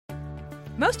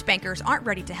Most bankers aren't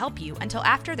ready to help you until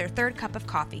after their third cup of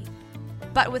coffee.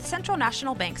 But with Central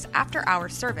National Bank's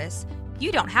after-hours service,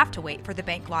 you don't have to wait for the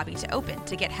bank lobby to open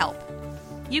to get help.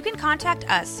 You can contact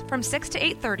us from 6 to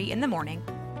 8:30 in the morning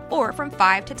or from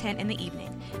 5 to 10 in the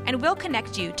evening, and we'll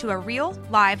connect you to a real,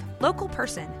 live, local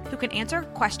person who can answer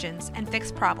questions and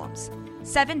fix problems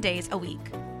 7 days a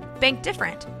week. Bank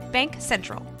different. Bank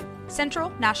Central. Central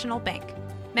National Bank.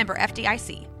 Member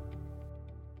FDIC.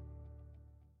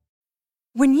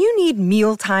 When you need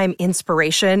mealtime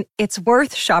inspiration, it's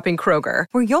worth shopping Kroger,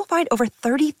 where you'll find over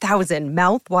 30,000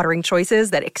 mouth-watering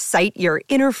choices that excite your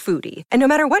inner foodie. And no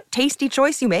matter what tasty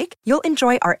choice you make, you'll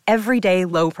enjoy our everyday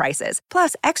low prices,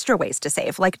 plus extra ways to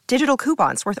save, like digital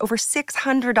coupons worth over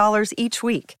 $600 each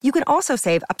week. You can also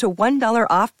save up to $1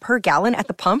 off per gallon at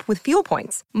the pump with fuel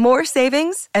points. More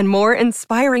savings and more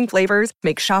inspiring flavors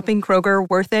make shopping Kroger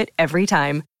worth it every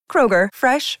time. Kroger,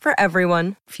 fresh for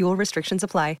everyone. Fuel restrictions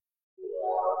apply.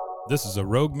 This is a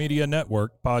Rogue Media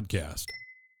Network podcast.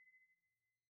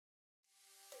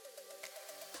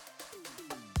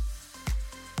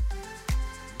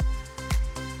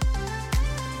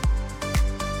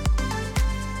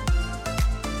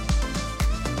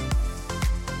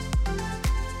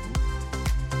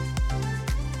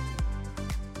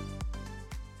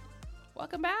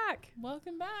 Welcome back.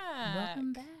 Welcome back.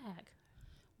 Welcome back.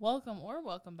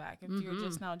 Welcome back if you're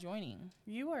just now joining.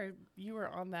 You were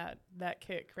on that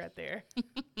kick right there.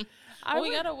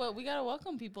 Well, we gotta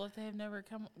welcome people if they have never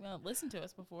come listen to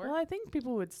us before. Well, I think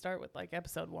people would start with like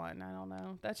episode 1. I don't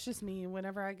know. That's just me.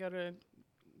 Whenever I go to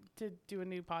do a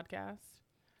new podcast.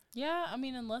 Yeah, I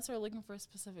mean, unless they're looking for a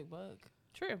specific book.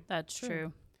 True. That's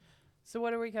true. So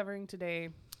what are we covering today?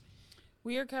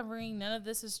 We are covering None of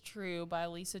This Is True by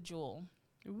Lisa Jewell.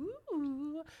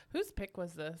 Ooh, whose pick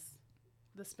was this?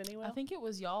 The Spinny Wheel? I think it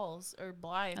was y'all's or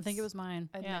Blythe's. I think it was mine.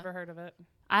 I'd never heard of it.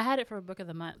 I had it for Book of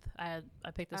the Month. I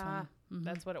picked this one. Mm-hmm.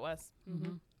 That's what it was.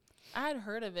 Mm-hmm. I had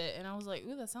heard of it, and I was like,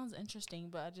 ooh, that sounds interesting,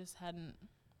 but I just hadn't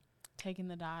taken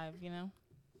the dive, you know?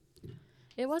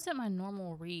 It wasn't my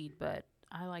normal read, but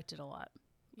I liked it a lot.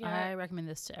 Yeah. I recommend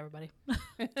this to everybody.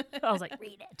 I was like,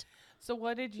 read it. So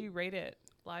what did you rate it,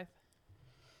 Blythe?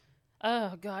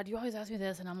 Oh, God, you always ask me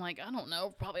this, and I'm like, I don't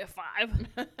know, probably a 5.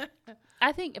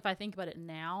 I think if I think about it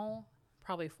now,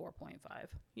 probably 4.5.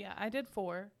 Yeah, I did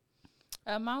 4.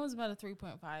 Mine was about a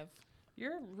 3.5.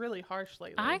 You're really harsh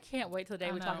lately. I can't wait till the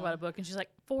day we talk about a book, and she's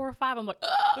like, 4 or 5. I'm like,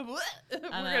 we're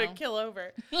going to kill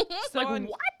over. So like,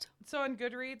 what? So on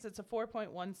Goodreads, it's a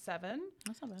 4.17.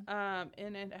 That's not bad.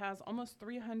 And it has almost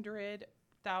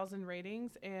 300,000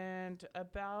 ratings and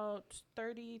about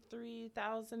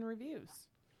 33,000 reviews.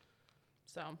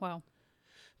 So wow,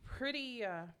 pretty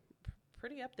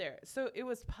up there. So it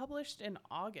was published in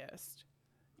August.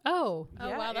 Oh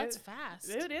yeah, wow, that's fast.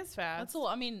 It is fast. That's a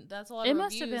lot. I mean, that's a lot. It of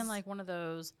must reviews. have been like one of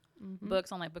those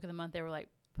books on like Book of the Month. They were like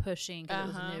pushing because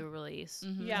it was a new release.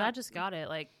 Yeah, I just got it.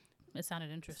 Like it sounded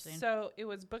interesting. So it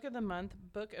was Book of the Month,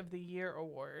 Book of the Year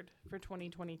award for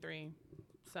 2023.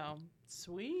 So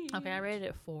sweet. Okay, I rated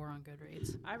it 4 on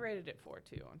Goodreads. I rated it 4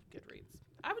 too on Goodreads.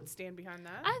 I would stand behind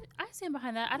that. I stand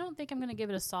behind that. I don't think I'm going to give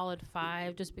it a solid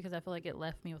 5 just because I feel like it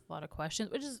left me with a lot of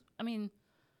questions, which is, I mean,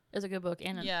 it's a good book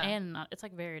and it's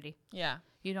like Verity. Yeah.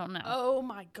 You don't know. Oh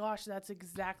my gosh, that's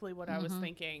exactly what I was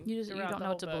thinking. You don't know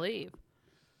what to believe.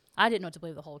 I didn't know what to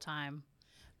believe the whole time.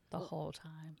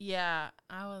 Yeah,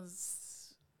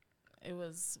 it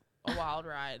was a wild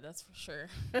ride, that's for sure.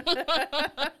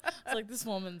 It's like this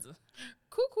woman's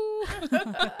cuckoo.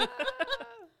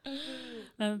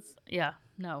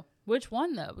 No. Which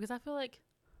one though? Because I feel like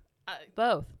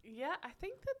both. Yeah, I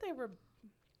think that they were.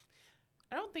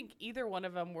 I don't think either one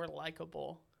of them were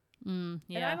likable. Yeah.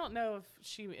 And I don't know if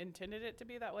she intended it to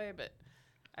be that way, but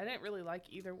I didn't really like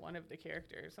either one of the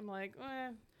characters. I'm like,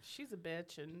 she's a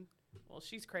bitch and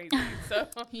she's crazy. So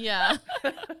yeah.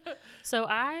 So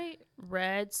I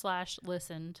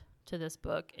read/listened to this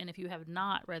book, and if you have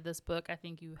not read this book, I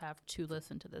think you have to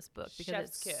listen to this book because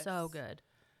it's so good.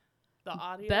 The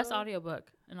audio? Best audiobook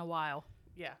in a while.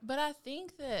 Yeah. But I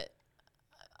think that,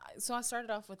 so I started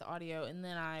off with audio, and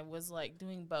then I was, like,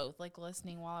 doing both, like,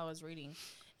 listening while I was reading.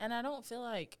 And I don't feel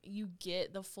like you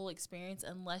get the full experience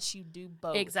unless you do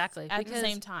both. Exactly. At the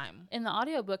same time. In the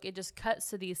audiobook, it just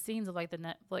cuts to these scenes of, like, the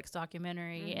Netflix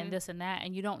documentary and this and that,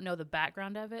 and you don't know the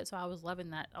background of it. So I was loving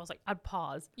that. I was like, I'd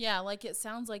pause. Yeah, like it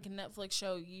sounds like a Netflix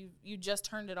show. You just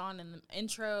turned it on in the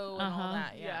intro and all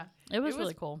that. Yeah. It was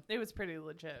really cool. It was pretty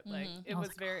legit. Like, it was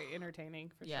very entertaining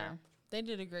for sure. They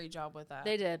did a great job with that.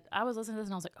 They did. I was listening to this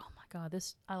and I was like, oh my God,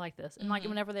 I like this. And like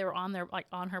whenever they were on their, like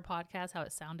on her podcast, how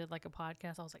it sounded like a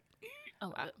podcast, I was like,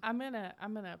 oh. I'm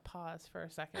gonna pause for a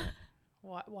second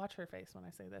watch her face when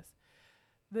I say this.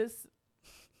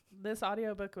 This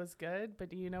audiobook was good, but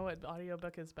do you know what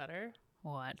audiobook is better?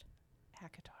 What?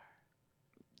 ACOTAR.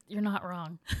 You're not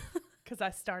wrong. Because I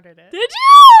started it. Did you?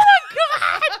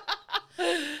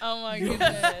 Oh my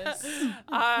goodness.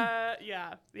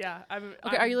 Yeah.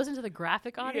 Okay, are you listening to the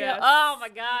graphic audio? Yes. Oh my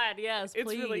God, yes, please.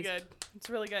 It's really good. It's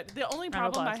really good. The only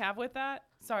problem I have with that,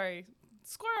 sorry,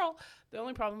 squirrel. The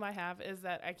only problem I have is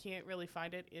that I can't really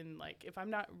find it in, like, if I'm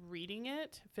not reading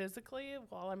it physically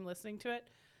while I'm listening to it,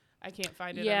 I can't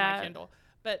find it on my Kindle.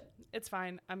 But it's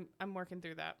fine. I'm working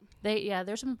through that.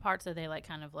 There's some parts that they like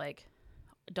kind of like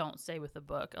don't stay with the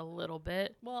book a little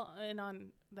bit. Well, and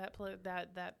on that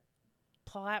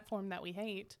platform that we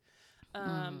hate,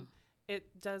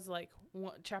 it does like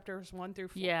chapters 1 through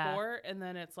 4, and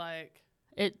then it's like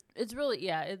it's really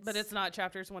but it's not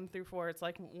chapters 1 through 4. It's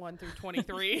like 1 through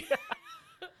 23.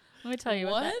 Let me tell you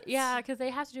what. Yeah, because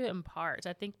they have to do it in parts.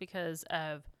 I think because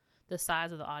of the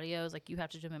size of the audios, like you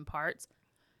have to do them in parts.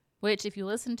 Which, if you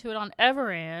listen to it on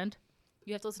Everand,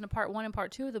 you have to listen to part 1 and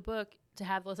part 2 of the book to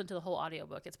have listened to the whole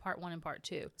audiobook. It's part 1 and part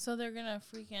 2. So they're gonna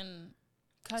freaking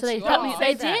cut so they you cut me. off.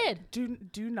 They did.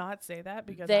 Do not say that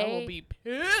because I will be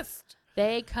pissed.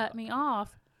 They cut me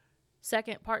off.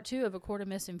 Second part 2 of A Court of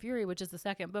Mist and Fury, which is the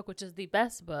second book, which is the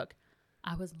best book.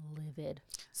 I was livid.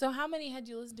 So how many had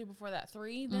you listened to before that?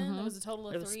 3 then? Mm-hmm. It was a total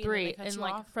of 3. It was 3. And, And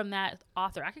like off? from that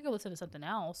author, I could go listen to something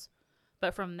else.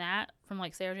 But from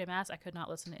like Sarah J. Maas, I could not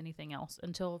listen to anything else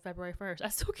until February 1st. I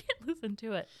still can't listen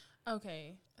to it.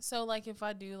 Okay. So like if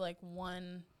I do like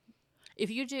one.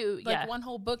 If you do, like one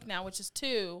whole book now, which is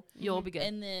 2. You'll be good.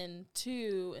 And then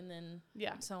 2, and then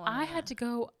so on. I had to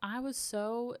go. I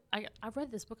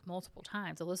read this book multiple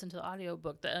times. I listened to the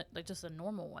audiobook, like just a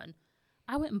normal one.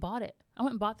 I went and bought it. I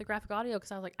went and bought the graphic audio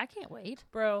because I was like, I can't wait.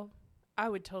 Bro, I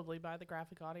would totally buy the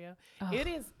graphic audio. Oh.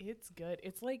 It's good.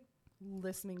 It's like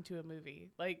listening to a movie.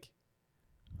 Like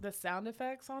the sound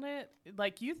effects on it,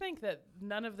 like you think that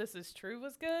none of this is true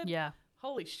was good. Yeah.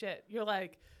 Holy shit. You're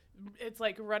like, it's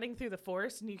like running through the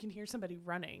forest and you can hear somebody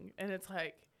running and it's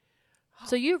like.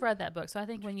 So you've read that book. So I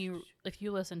think if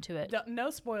you listen to it. No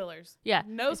spoilers. Yeah.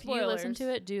 No spoilers. If you listen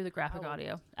to it, do the graphic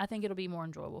audio. I think it'll be more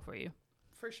enjoyable for you.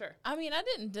 For sure. I mean, I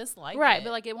didn't dislike it. Right.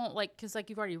 But like it won't like, cause like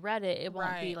you've already read it. It won't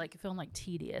be Right. like feeling like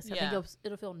tedious. I Yeah. think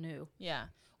it'll feel new. Yeah.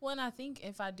 Well, and I think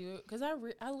if I do it, because I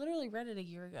literally read it a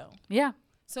year ago. Yeah.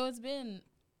 So it's been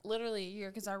literally a year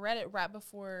because I read it right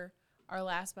before our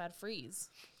last bad freeze.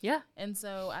 Yeah. And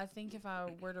so I think if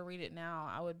I were to read it now,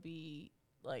 I would be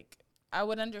like, I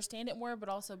would understand it more, but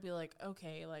also be like,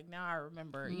 okay, like now I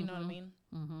remember. You know what I mean?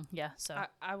 Mm-hmm. Yeah. So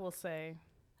I will say,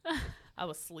 I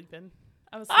was sleeping.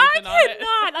 I was I sleeping on it.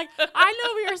 cannot. Like I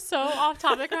know we are so off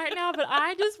topic right now, but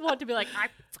I just want to be like, I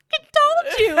fucking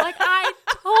told you. Like I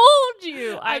told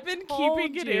you. I've been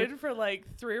keeping it in for like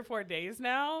 3 or 4 days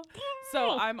now.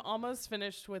 So I'm almost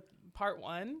finished with part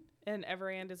 1 and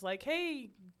Everand is like,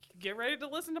 hey, get ready to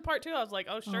listen to part 2. I was like,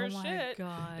 oh, sure as shit.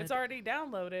 God. It's already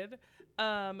downloaded.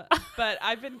 But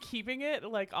I've been keeping it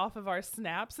like off of our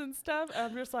snaps and stuff.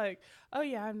 I'm just like, oh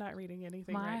yeah, I'm not reading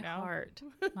anything right now.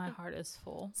 My heart is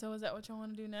full. So is that what y'all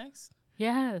want to do next?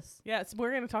 Yes. Yes,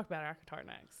 we're going to talk about ACOTAR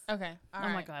next. Okay. All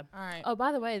right. My God. All right. Oh,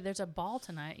 by the way, there's a ball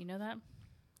tonight. You know that?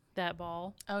 That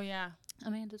ball. Oh, yeah.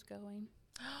 Amanda's going.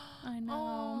 I know.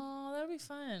 Oh, that'll be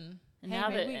fun. And Hey, now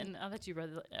maybe- that you read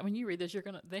it, when you read this,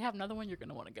 they have another one you're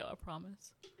gonna want to go. I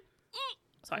promise.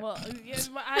 Sorry. Well,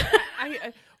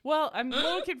 yeah, well, I'm a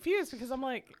little confused because I'm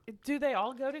like, do they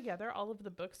all go together? All of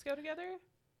the books go together?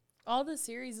 All the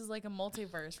series is like a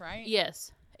multiverse, right?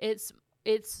 Yes, it's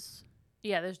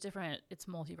there's different. It's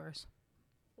multiverse.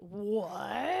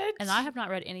 What? And I have not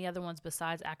read any other ones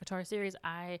besides ACOTAR series.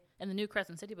 And the new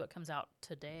Crescent City book comes out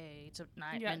today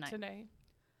tonight. Yeah, midnight. today.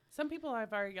 Some people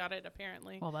have already got it,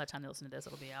 apparently. Well, by the time they listen to this,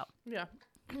 it'll be out. Yeah.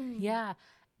 Yeah,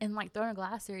 and like Throne of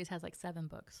Glass series has like 7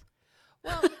 books.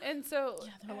 Well, and so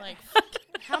Yeah, they're like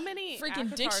how many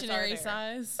freaking ACOTARs dictionary are there?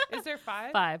 size. Is there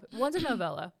 5? 5. One's a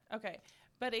novella. Okay,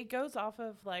 but it goes off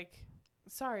of like,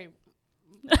 sorry.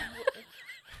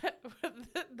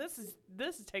 This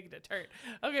is taking a turn.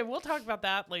 Okay, we'll talk about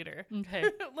that later. Okay.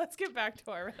 Let's get back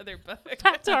to our other book.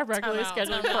 Back to our regularly Time out,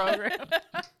 scheduled time out. program.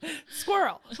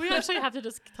 Squirrel. We actually have to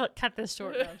just cut this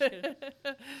short. No, I'm just kidding.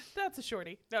 That's a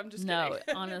shorty. No, I'm just No,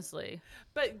 kidding. honestly,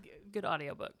 But good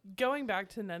audiobook. going back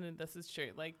to none of this is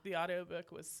true. Like the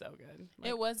audiobook was so good. Like,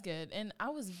 It was good. And I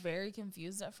was very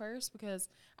confused at first because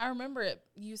I remember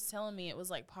you was telling me it was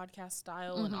like podcast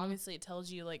style. And obviously it tells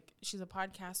you like she's a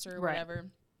podcaster or Right. whatever.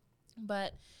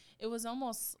 But it was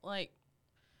almost like,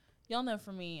 y'all know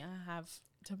for me, I have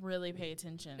to really pay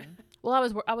attention. Well,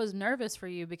 I was nervous for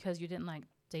you because you didn't like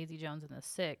Daisy Jones and the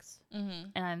Six,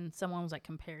 and someone was like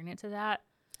comparing it to that.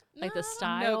 Like the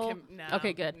style. No,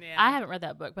 okay, good. Yeah. I haven't read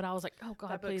that book, but I was like, oh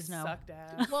God, that please book no. Sucked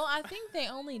ass. Well, I think they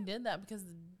only did that because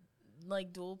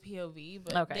like dual POV,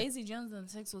 but Daisy Jones and the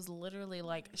Six was literally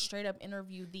like straight up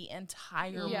interviewed the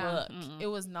entire book. It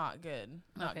was not good.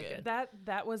 Not good.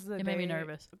 That was the It day, made me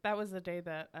nervous. That was the day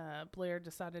that Blair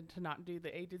decided to not do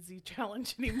the A to Z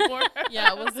challenge anymore.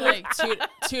 Yeah, it was like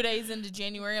 2 days into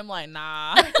January. I'm like,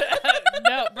 nah.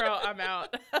 No, bro, I'm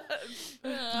out.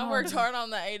 I worked hard on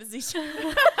that A to Z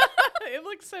challenge. It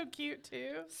looks so cute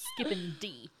too. Skipping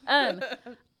D. No,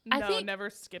 I think, never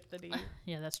skip the D.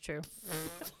 Yeah, that's true.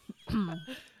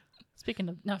 Speaking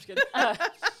of, no, I'm just kidding. I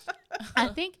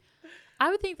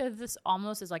would think that this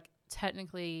almost is like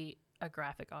technically a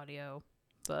graphic audio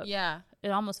book. Yeah. It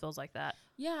almost feels like that.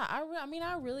 Yeah, I mean,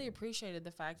 I really appreciated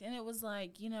the fact. And it was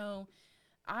like,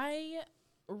 I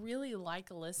really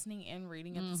like listening and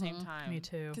reading at the same time. Me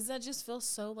too. Because that just feels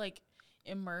so, like,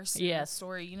 immersed in the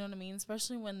story. You know what I mean?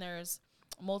 Especially when there's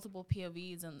multiple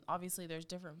POVs and obviously there's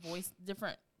different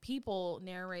people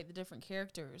narrate the different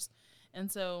characters. And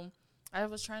so I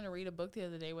was trying to read a book the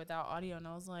other day without audio, and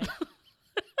I was like,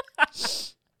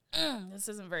 this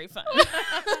isn't very fun.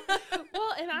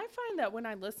 Well, and I find that when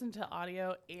I listen to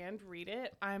audio and read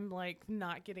it, I'm like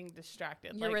not getting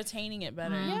distracted. You're retaining it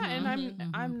better. Yeah,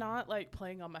 and I'm not like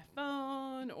playing on my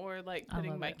phone or like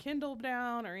putting my Kindle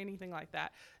down or anything like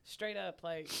that. Straight up,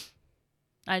 like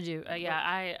I do.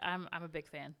 I'm a big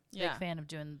fan. Big fan of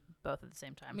doing both at the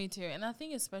same time. Me too. And I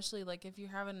think especially like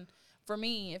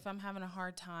if I'm having a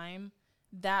hard time,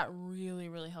 that really,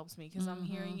 really helps me because I'm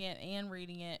hearing it and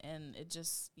reading it, and it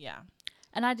just,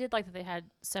 And I did like that they had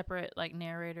separate like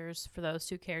narrators for those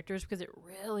two characters because it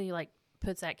really like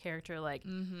puts that character like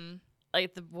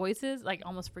like the voices like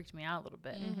almost freaked me out a little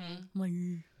bit.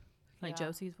 Like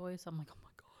Josie's voice. I'm like, oh my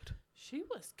God. She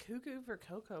was cuckoo for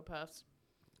Cocoa Puffs.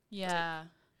 Yeah.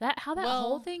 That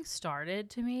whole thing started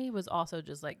to me was also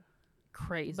just like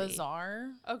crazy. Bizarre.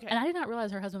 Okay. And I did not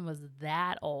realize her husband was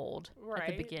that old at the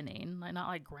Right. beginning. Like not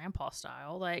like grandpa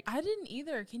style. Like I didn't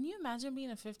either. Can you imagine being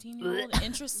a 15-year-old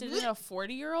interested in a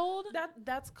 40-year-old?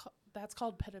 That's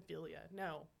called pedophilia.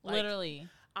 No. Literally.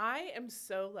 I am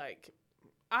so like,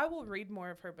 I will read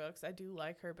more of her books. I do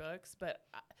like her books, but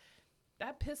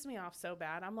that pissed me off so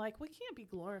bad. I'm like, we can't be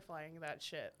glorifying that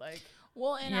shit. Like,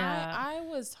 well, and I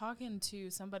was talking to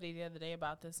somebody the other day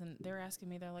about this, and they were asking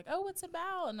me, they're like, oh, what's it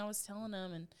about? And I was telling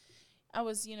them, and I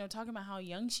was, talking about how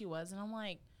young she was, and I'm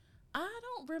like, I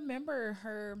don't remember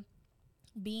her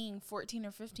being 14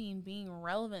 or 15 being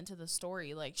relevant to the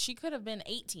story. Like, she could have been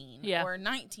 18 or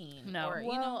 19. No.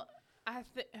 Or,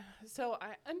 so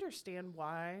I understand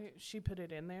why she put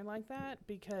it in there like that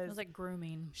because it was like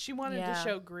grooming. she wanted to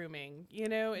show grooming,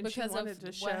 and because she wanted of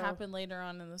to show what happened later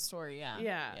on in the story.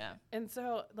 Yeah. And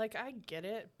so like I get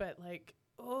it, but like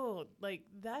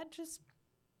that just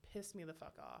pissed me the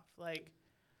fuck off. Like,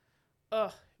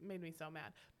 it made me so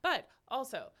mad. But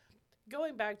also,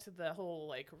 going back to the whole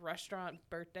like restaurant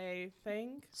birthday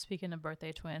thing. Speaking of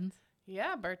birthday twins.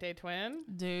 Yeah, birthday twin.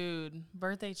 Dude,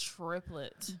 birthday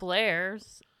triplet.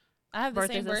 Blair's. I have the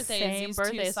same birthday as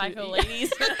these two psycho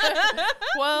ladies.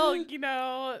 Well,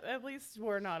 at least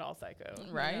we're not all psycho.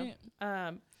 Right?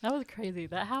 That was crazy.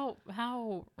 That how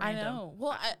random. I know.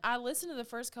 Well, I listened to the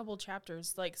first couple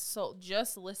chapters,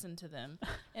 just listened to them.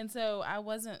 And so I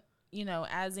wasn't,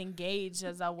 as engaged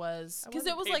as I was. Because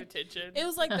it was like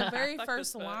the very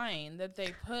first line that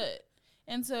they put.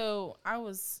 And so I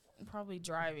was probably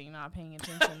driving, not paying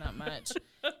attention that much.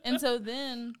 And so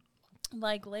then,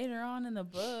 like, later on in the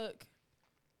book,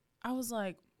 I was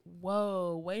like,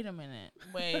 whoa, wait a minute.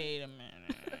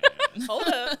 Hold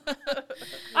up.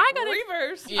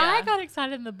 I got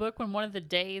excited in the book when one of the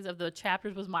days of the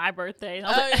chapters was my birthday. And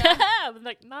I was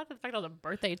like, not the fact I was a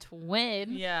birthday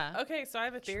twin. Yeah. Okay, so I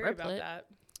have a theory about that.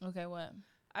 Okay, what?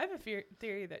 I have a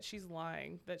theory that she's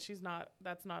lying, that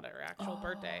that's not her actual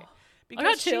birthday. I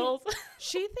got chills.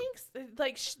 She thinks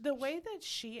like the way that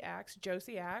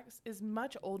Josie acts is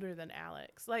much older than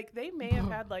Alex. Like they may have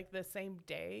had like the same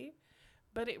day,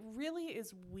 but it really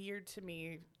is weird to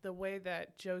me the way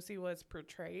that Josie was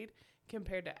portrayed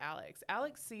compared to Alex.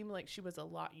 Alex seemed like she was a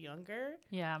lot younger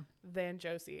than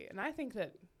Josie. And I think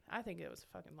it was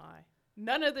a fucking lie.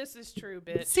 None of this is true,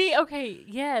 bitch. See, okay,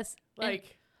 yes.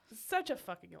 Like such a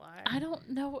fucking lie. I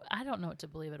don't know what to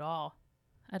believe at all.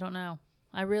 I don't know.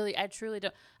 I truly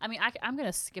don't. I mean, I'm going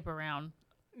to skip around.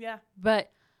 Yeah.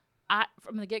 But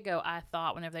from the get-go, I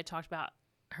thought whenever they talked about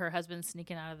her husband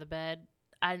sneaking out of the bed,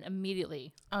 I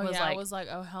immediately was like,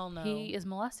 oh, hell no. He is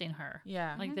molesting her.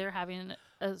 Yeah. Like they're having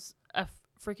a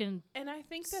freaking... And I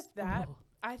think that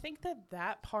I think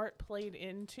that part played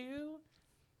into,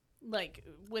 like,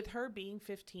 with her being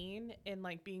 15 and,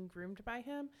 like, being groomed by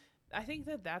him. I think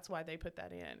that's why they put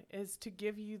that in, is to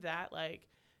give you that, like,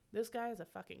 this guy is a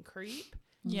fucking creep.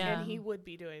 Yeah. And he would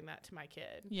be doing that to my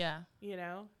kid. Yeah. You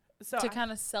know? So to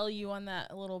kind of sell you on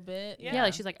that a little bit. Yeah,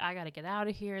 like she's like, I got to get out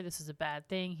of here. This is a bad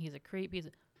thing. He's a creep.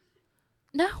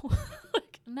 No.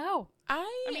 Like, no. I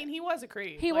mean, he was a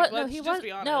creep. He like, was, no, he just was,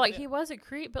 be honest. no, like, he was a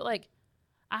creep, but, like,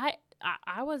 I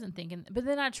wasn't thinking, but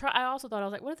then I also thought, I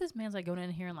was like, what if this man's, like, going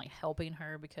in here and, like, helping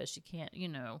her because she can't, you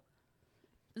know,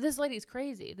 this lady's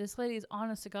crazy. This lady's,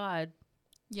 honest to God,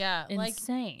 yeah,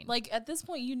 insane. Like at this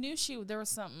point, you knew there was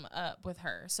something up with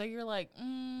her. So you're like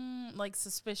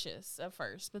suspicious at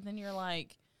first, but then you're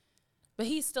like, but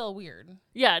he's still weird.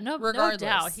 Yeah, no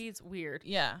doubt, he's weird.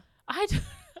 Yeah, I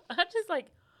just like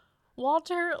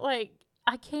Walter. Like,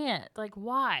 I can't. Like,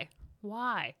 why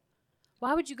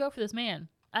would you go for this man?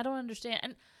 I don't understand.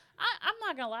 And I'm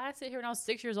not gonna lie. I sit here when I was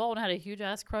 6 years old and had a huge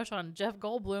ass crush on Jeff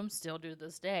Goldblum. Still do to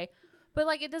this day. But,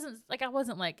 like, it doesn't, like, I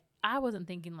wasn't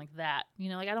thinking like that. You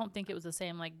know, like, I don't think it was the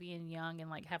same, like, being young and,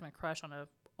 like, having a crush on a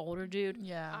older dude.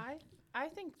 Yeah. I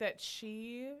think that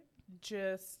she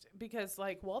just, because,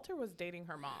 like, Walter was dating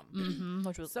her mom. Mm-hmm,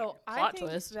 which was, so like, a plot I think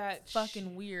twist. that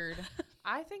fucking weird.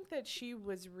 I think that she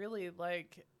was really,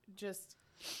 like, just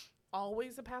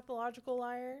always a pathological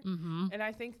liar. Mm-hmm. And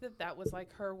I think that was,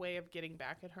 like, her way of getting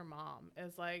back at her mom,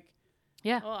 is, like,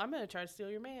 yeah. Well, I'm going to try to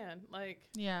steal your man. Like,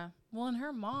 yeah. Well, and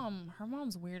her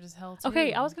mom's weird as hell, too.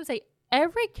 Okay, I was going to say,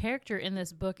 every character in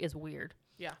this book is weird.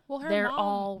 Yeah. Well, they're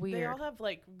all weird. They all have,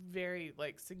 like, very,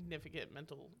 like, significant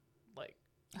mental, like,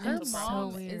 her That's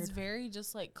mom so weird. is very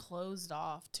just, like, closed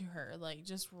off to her. Like,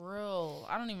 just real,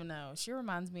 I don't even know. She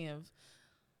reminds me of,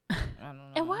 I don't know.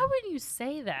 And why wouldn't you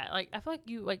say that? Like, I feel like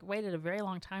you, like, waited a very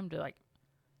long time to, like,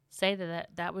 say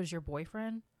that was your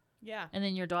boyfriend. Yeah. And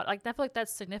then your daughter, like, I feel like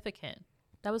that's significant.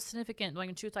 That was significant. Like,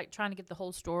 when she was, like, trying to get the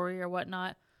whole story or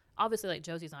whatnot. Obviously, like,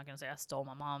 Josie's not going to say, I stole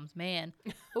my mom's man.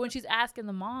 But when she's asking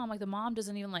the mom, like, the mom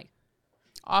doesn't even, like,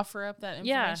 offer up that information.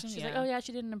 Yeah. She's like, oh, yeah,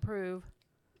 she didn't approve.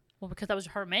 Well, because that was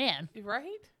her man.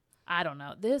 Right? I don't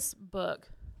know. This book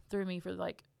threw me for,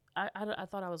 like, I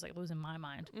thought I was, like, losing my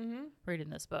mind reading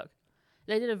this book.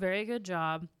 They did a very good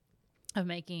job of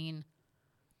making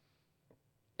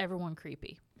everyone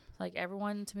creepy. Like,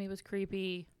 everyone to me was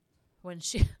creepy when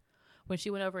she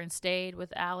went over and stayed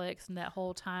with Alex and that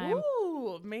whole time.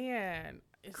 Ooh, man.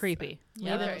 Creepy.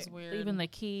 Yeah, that was weird. Leaving the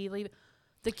key.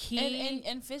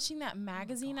 And fishing that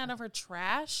magazine out of her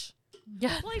trash.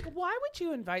 Yeah. Like, why would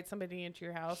you invite somebody into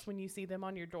your house when you see them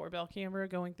on your doorbell camera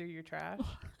going through your trash?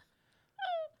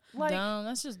 Like, dumb.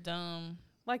 That's just dumb.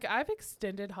 Like, I've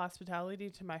extended hospitality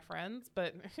to my friends,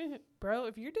 but, bro,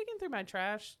 if you're digging through my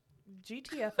trash,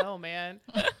 GTFO, man.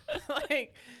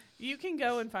 Like, you can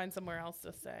go and find somewhere else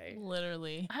to stay.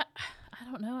 Literally. I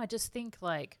don't know. I just think,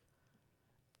 like,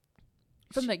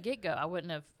 from the get-go, I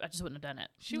just wouldn't have done it.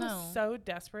 She was so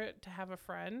desperate to have a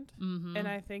friend, and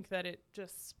I think that it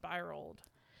just spiraled.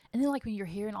 And then, like, when you're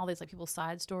hearing all these, like, people's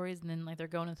side stories, and then, like, they're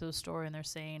going into the story and they're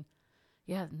saying,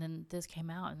 yeah, and then this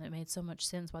came out, and it made so much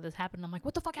sense why this happened. I'm like,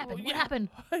 what the fuck happened? What happened?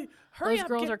 Hurry Those up,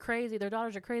 girls are crazy. Their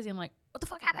daughters are crazy. I'm like, what the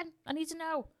fuck happened? I need to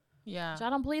know. Yeah. So I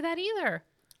don't believe that either.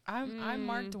 I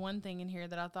marked one thing in here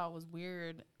that I thought was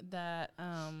weird, that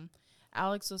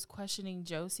Alex was questioning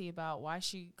Josie about why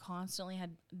she constantly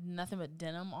had nothing but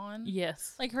denim on.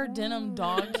 Yes. Like her denim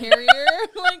dog carrier.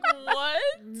 Like,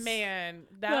 what? Man,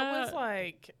 that was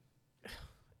like,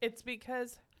 it's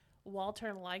because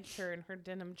Walter liked her in her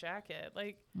denim jacket.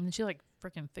 Like, and she, like,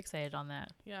 freaking fixated on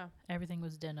that. Yeah. Everything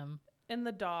was denim. And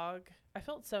the dog. I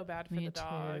felt so bad for the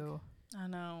dog. Too. I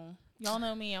know. Y'all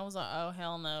know me. I was like, oh,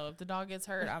 hell no. If the dog gets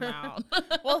hurt, I'm out.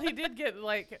 Well, he did get,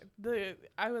 like,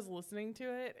 I was listening to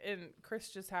it, and Chris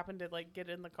just happened to, like, get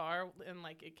in the car, and,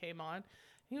 like, it came on.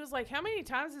 He was like, how many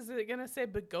times is it going to say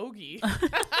Bagogi?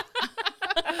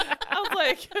 I was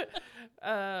like,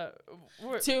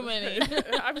 too many.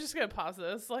 I'm just going to pause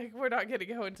this. Like, we're not going to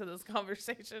go into this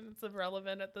conversation. It's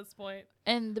irrelevant at this point.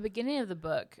 And the beginning of the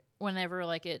book, whenever,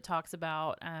 like, it talks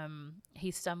about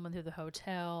he's stumbling through the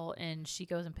hotel and she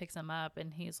goes and picks him up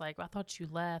and he's like, well, I thought you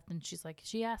left. And she's like,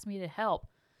 she asked me to help.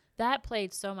 That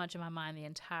played so much in my mind the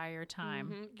entire time.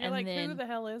 Mm-hmm. You're and like, then, who the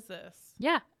hell is this?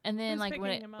 Yeah. And then, like,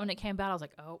 when it came about, I was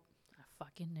like, oh, I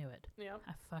fucking knew it. Yeah.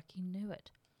 I fucking knew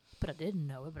it. But I didn't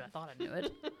know it, but I thought I knew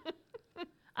it.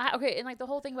 Okay, and, like, the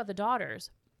whole thing about the daughters,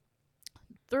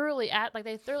 they thoroughly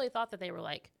thought that they were,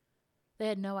 like, they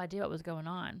had no idea what was going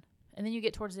on. And then you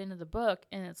get towards the end of the book,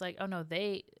 and it's like, oh, no,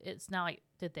 it's not like,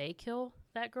 did they kill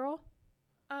that girl?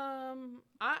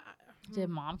 Did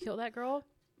Mom kill that girl?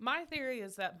 My theory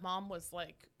is that mom was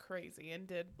like crazy and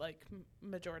did like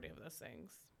majority of those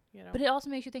things, you know. But it also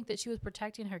makes you think that she was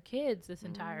protecting her kids this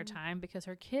entire time, because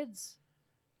her kids,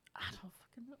 I don't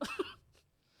fucking know.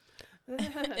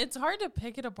 It's hard to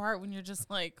pick it apart when you're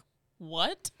just like,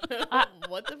 what?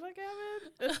 What the fuck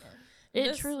happened?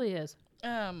 It truly is.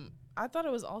 I thought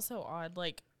it was also odd.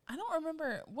 Like, I don't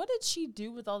remember, what did she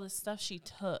do with all this stuff she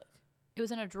took? It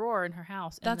was in a drawer in her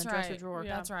house. That's in the right. dresser drawer.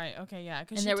 Yeah. That's right. Okay, yeah.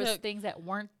 And there was things that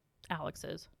weren't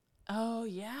Alex's. Oh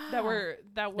yeah. That were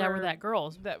that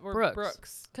girl's. That were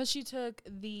Brooks. Because she took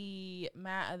the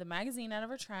magazine out of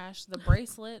her trash, the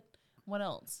bracelet. What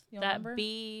else? You remember?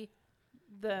 The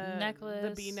necklace.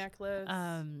 The bee necklace.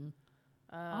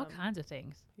 All kinds of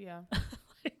things. Yeah.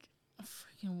 Like, a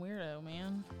freaking weirdo,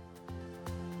 man.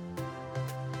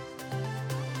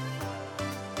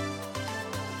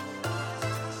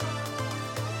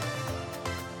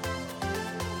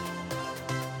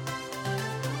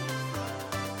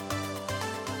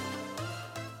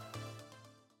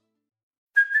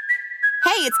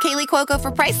 Hey, it's Kaylee Cuoco for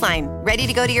Priceline. Ready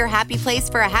to go to your happy place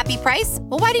for a happy price?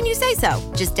 Well, why didn't you say so?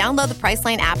 Just download the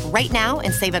Priceline app right now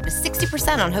and save up to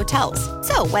 60% on hotels.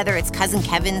 So whether it's Cousin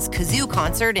Kevin's Kazoo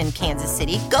Concert in Kansas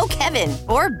City, go Kevin,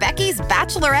 or Becky's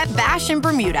Bachelorette Bash in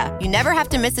Bermuda, you never have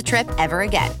to miss a trip ever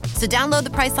again. So download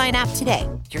the Priceline app today.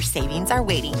 Your savings are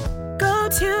waiting. Go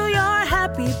to your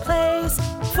happy place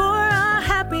for a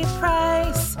happy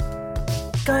price.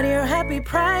 Go to your happy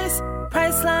price,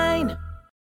 Priceline.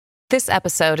 This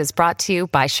episode is brought to you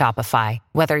by Shopify.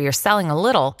 Whether you're selling a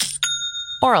little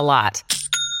or a lot,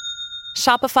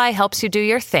 Shopify helps you do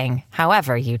your thing,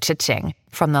 however you cha-ching.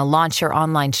 From the launch your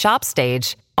online shop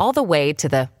stage, all the way to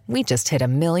the we just hit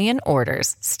 1 million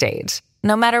orders stage.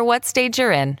 No matter what stage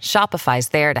you're in, Shopify's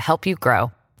there to help you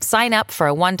grow. Sign up for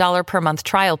a $1 per month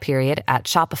trial period at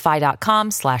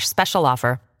shopify.com/special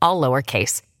offer, all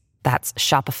lowercase. That's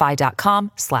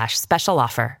shopify.com/special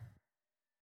offer.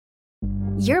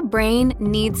 Your brain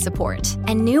needs support,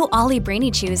 and new Ollie Brainy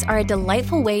Chews are a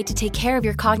delightful way to take care of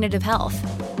your cognitive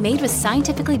health. Made with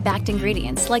scientifically backed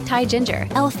ingredients like Thai ginger,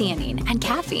 L-theanine, and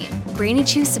caffeine, Brainy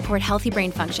Chews support healthy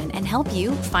brain function and help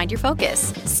you find your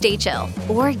focus, stay chill,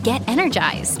 or get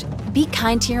energized. Be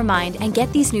kind to your mind and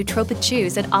get these nootropic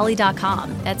chews at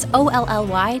ollie.com. That's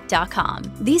OLLY.com.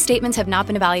 These statements have not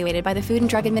been evaluated by the Food and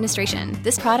Drug Administration.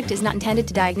 This product is not intended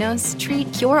to diagnose,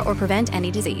 treat, cure, or prevent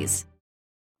any disease.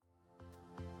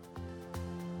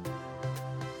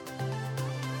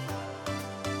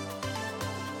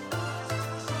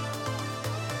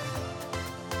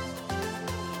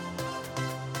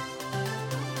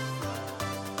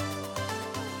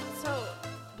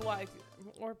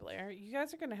 Or Blair, you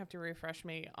guys are gonna have to refresh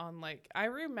me on, like, I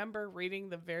remember reading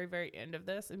the very, very end of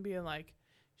this and being like,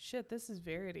 shit, this is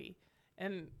Verity.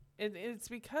 And it's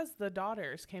because the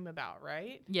daughters came about,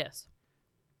 right? Yes.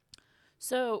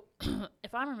 So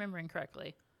if I'm remembering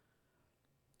correctly,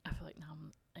 I feel like now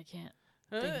I can't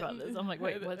think about this. I'm like,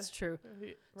 wait, what's true?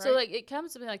 Right? So like it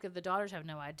comes to me like that the daughters have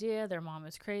no idea, their mom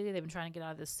is crazy, they've been trying to get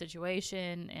out of this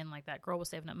situation, and like that girl was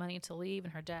saving up money to leave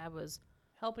and her dad was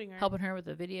helping her with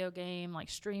the video game, like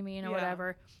streaming or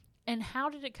whatever. And how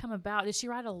did it come about? Did she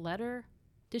write a letter?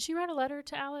 Did she write a letter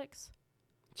to Alex?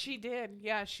 She did.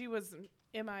 Yeah, she was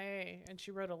MIA and she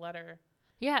wrote a letter.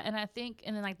 Yeah, and I think,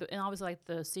 and then like, and obviously like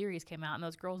the series came out and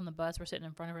those girls on the bus were sitting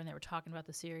in front of her and they were talking about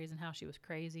the series and how she was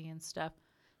crazy and stuff.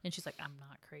 And she's like, I'm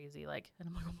not crazy. Like, and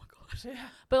I'm like, oh my gosh. Yeah.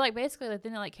 But like basically like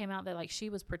then it like came out that like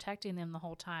she was protecting them the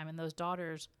whole time and those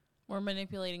daughters were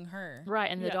manipulating her.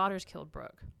 Right, and the daughters killed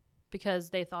Brooke. Because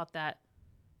they thought that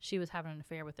she was having an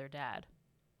affair with their dad.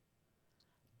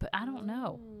 But I don't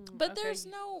know. But there's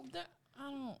no...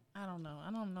 I don't know.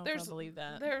 I don't know if I believe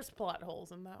that. There's plot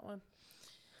holes in that one.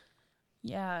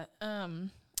 Yeah. I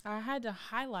had to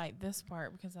highlight this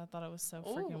part because I thought it was so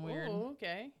freaking weird.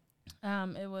 Okay.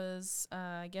 It was,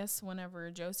 I guess,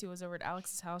 whenever Josie was over at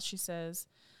Alex's house, she says...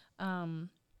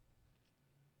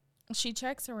 she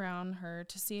checks around her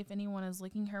to see if anyone is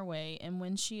looking her way, and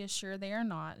when she is sure they are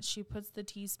not, she puts the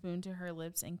teaspoon to her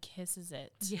lips and kisses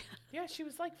it. Yeah, she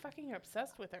was like fucking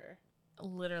obsessed with her.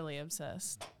 Literally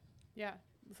obsessed. Yeah,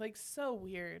 it's like so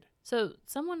weird. So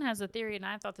someone has a theory, and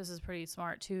I thought this is pretty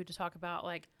smart too, to talk about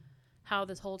like how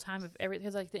this whole time of everything,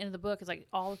 because like the end of the book is like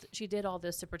she did all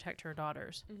this to protect her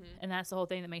daughters, and that's the whole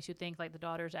thing that makes you think like the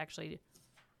daughters actually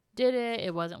did it.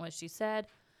 It wasn't what she said.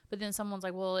 But then someone's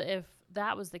like, well, if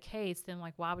that was the case, then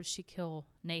like, why would she kill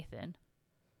Nathan?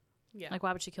 Yeah. Like,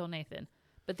 why would she kill Nathan?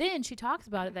 But then she talks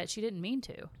about it that she didn't mean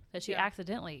to, that she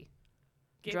accidentally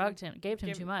gave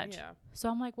him too much. Yeah. So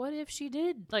I'm like, what if she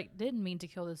didn't mean to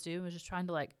kill this dude and was just trying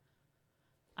to like,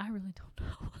 I really don't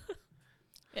know.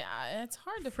 Yeah, it's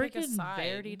hard to pick a side.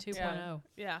 Verity 2.0.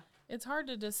 Yeah. It's hard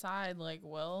to decide, like,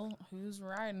 well, who's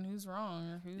right and who's wrong,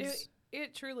 or who's...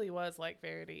 It truly was like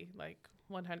Verity, like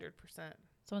 100%.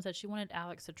 Someone said she wanted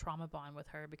Alex to trauma bond with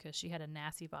her because she had a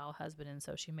nasty, vile husband, and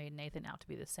so she made Nathan out to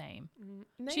be the same.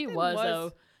 She was,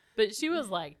 though. But she was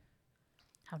like,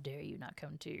 how dare you not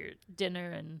come to your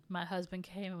dinner? And my husband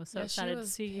came and was so excited to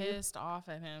see you. She was pissed off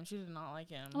at him. She did not like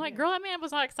him. I'm like, girl, that man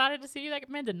was not excited to see you. That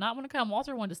man did not want to come.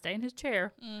 Walter wanted to stay in his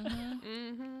chair.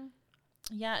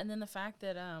 Yeah, and then the fact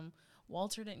that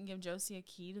Walter didn't give Josie a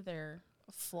key to their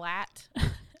flat.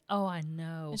 Oh, I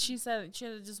know. And she said she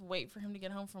had to just wait for him to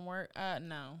get home from work.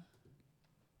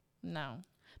 No.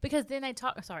 Because then they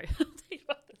talk. Sorry.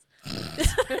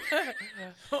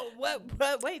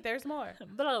 What? Wait, there's more.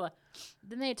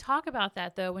 Then they talk about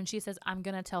that, though, when she says, I'm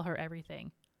going to tell her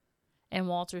everything. And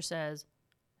Walter says,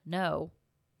 no,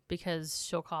 because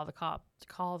she'll call the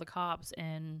cops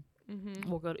and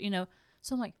we'll go to,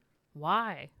 So I'm like,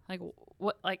 why? Like,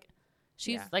 what? Like,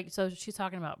 she's so she's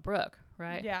talking about Brooke,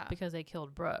 right? Yeah. Because they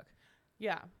killed Brooke.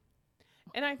 Yeah.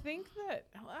 And I think that,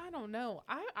 I don't know.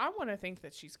 I want to think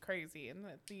that she's crazy and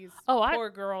that these poor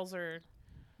girls are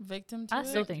victim to I it.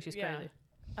 still think she's crazy.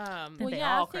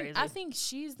 I think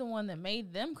she's the one that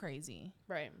made them crazy.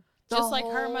 Right. Just like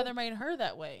her mother made her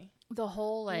that way. The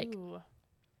whole, like,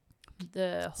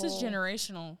 This is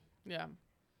generational. Yeah.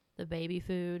 The baby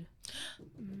food.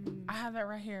 I have that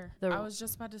right here. I was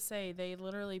just about to say, they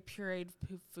literally pureed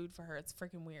food for her. It's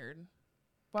freaking weird.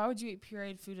 Why would you eat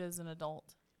pureed food as an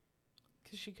adult?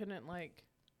 Because she couldn't, like,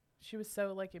 she was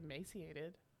so, like,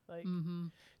 emaciated. Like,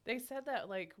 they said that,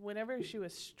 like, whenever she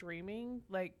was streaming,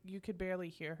 like, you could barely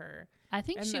hear her. I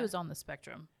think she was on the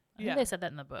spectrum. I think they said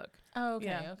that in the book. Oh, okay,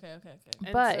 yeah. okay.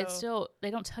 But it's still,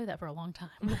 they don't tell you that for a long time.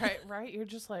 Right. You're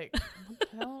just like, what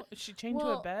the hell? Is she chained to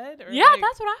a bed? Or yeah, like,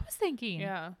 that's what I was thinking.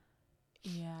 Yeah.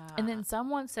 And then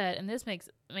someone said, and this makes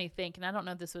me think, and I don't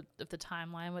know if the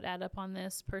timeline would add up on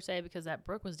this per se, because that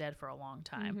Brooke was dead for a long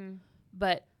time.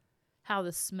 But how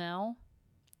the smell,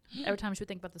 every time she would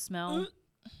think about the smell.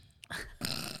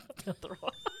 That's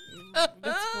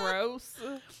gross.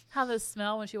 How the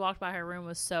smell when she walked by her room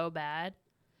was so bad.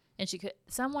 And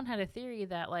someone had a theory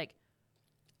that, like,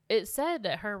 it said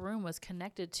that her room was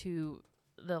connected to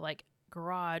the, like,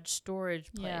 garage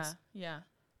storage place. Yeah.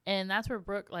 And that's where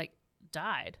Brooke, like,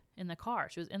 died in the car.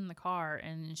 She was in the car,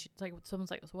 and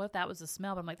someone's like, so what if that was the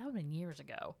smell? But I'm like, that would have been years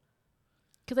ago.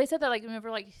 Because they said that, like,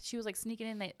 whenever, like, she was, like, sneaking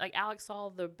in, like, Alex saw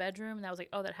the bedroom, and that was like,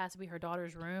 oh, that has to be her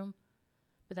daughter's room.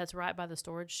 But that's right by the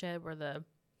storage shed where the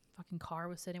fucking car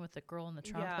was sitting with the girl in the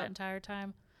trunk that entire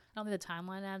time. I don't think the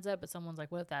timeline adds up, but someone's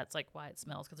like, what if that's, like, why it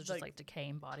smells? Because it's just, like,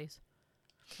 decaying bodies.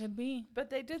 Could be. But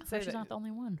they did say she's not the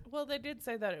only one. Well, they did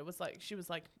say that it was, like, she was,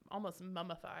 like, almost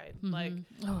mummified. Like,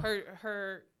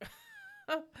 her...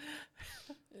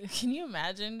 Can you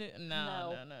imagine?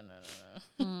 No.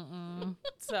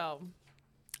 So...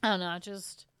 I don't know,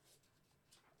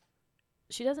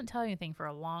 she doesn't tell you anything for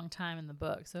a long time in the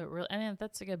book. So it really, I mean,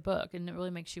 that's a good book, and it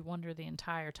really makes you wonder the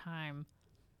entire time.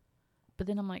 But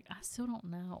then I'm like, I still don't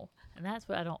know. And that's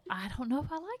what I don't know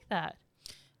if I like that.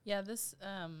 Yeah, this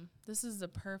is the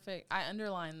perfect, I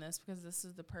underline this because this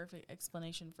is the perfect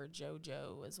explanation for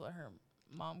JoJo is what her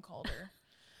mom called her.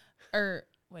 Or,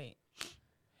 wait,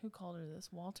 who called her this?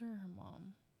 Walter or her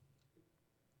mom?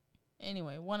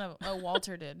 Anyway,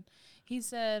 Walter did. He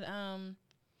said,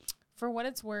 for what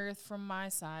it's worth, from my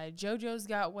side, JoJo's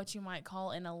got what you might call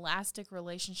an elastic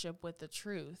relationship with the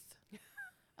truth.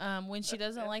 When she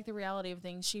doesn't like the reality of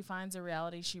things, she finds a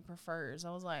reality she prefers.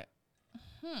 I was like,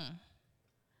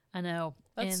 I know.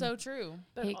 That's so true.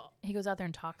 He goes out there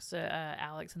and talks to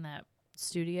Alex in that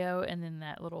studio, and then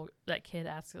that kid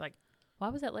asks, like, why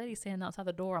was that lady standing outside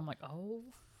the door? I'm like, oh,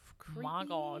 creepy. My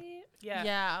God.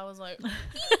 Yeah, I was like...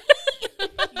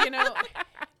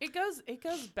 It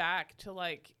goes back to,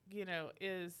 like,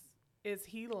 is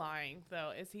he lying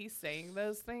though? Is he saying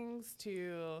those things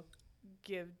to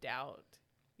give doubt?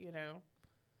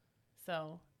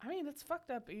 So I mean, it's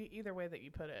fucked up either way that you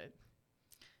put it.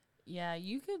 Yeah,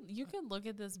 you could look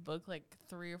at this book like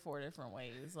 3 or 4 different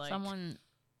ways. Like, someone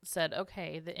said,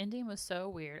 okay, the ending was so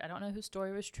weird. I don't know whose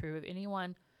story was true. If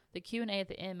anyone, the Q&A at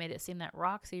the end made it seem that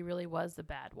Roxy really was the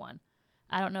bad one.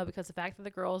 I don't know, because the fact that the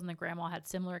girls and the grandma had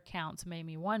similar accounts made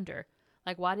me wonder.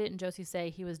 Like, why didn't Josie say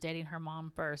he was dating her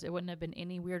mom first? It wouldn't have been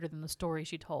any weirder than the story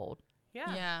she told.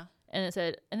 Yeah. And it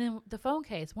said, and then the phone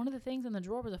case. One of the things in the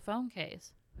drawer was a phone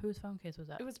case. Whose phone case was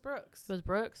that? It was Brooks. It was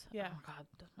Brooks? Yeah. Oh, God.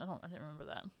 I didn't remember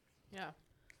that. Yeah.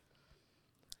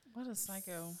 What a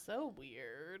psycho. So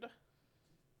weird.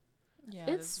 Yeah,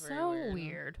 it's so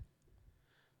weird.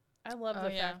 I love the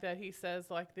fact that he says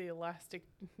like the elastic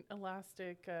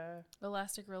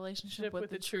relationship with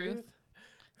the truth.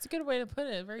 It's a good way to put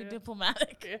it. Very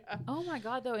diplomatic. Yeah. Oh my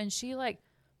God, though. And she like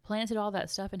planted all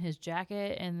that stuff in his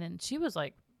jacket, and then she was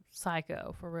like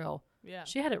psycho for real. Yeah.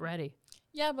 She had it ready.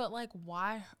 Yeah, but like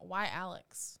why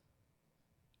Alex?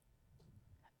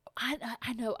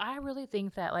 I know. I really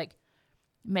think that like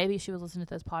maybe she was listening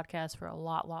to this podcast for a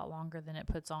lot longer than it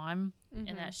puts on,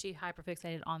 and that she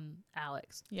hyperfixated on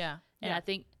Alex. Yeah. And I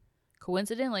think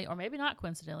coincidentally, or maybe not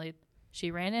coincidentally,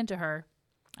 she ran into her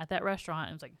at that restaurant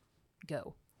and was like,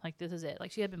 go. Like, this is it.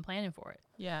 Like, she had been planning for it.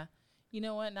 Yeah. You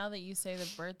know what? Now that you say the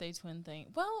birthday twin thing.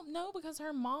 Well, no, because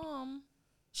her mom,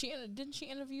 didn't she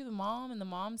interview the mom? And the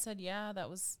mom said, yeah, that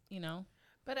was,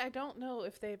 But I don't know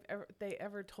if they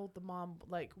ever told the mom,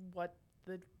 like, what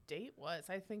the date was.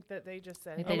 I think that they just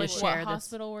said, they just what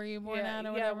hospital were you born at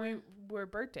or whatever? Yeah, we're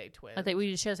birthday twins. I think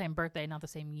we just share the same birthday, not the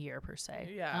same year, per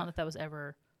se. Yeah. I don't know if that was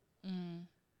ever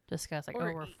discussed, like,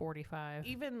 we're 45.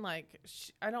 Even, like,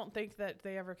 I don't think that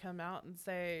they ever come out and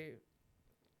say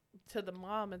to the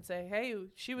mom and say, hey,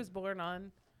 she was born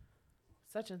on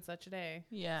such and such a day.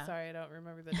 Yeah. Sorry, I don't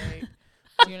remember the date.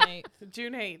 June 8th.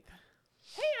 June 8th.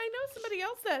 Hey, I know somebody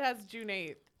else that has June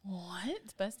 8th.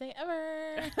 What? Best day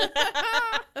ever.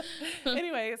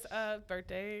 Anyways,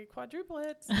 birthday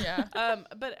quadruplets. Yeah.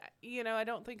 But, I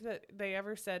don't think that they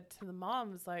ever said to the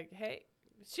moms, like, hey,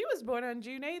 she was born on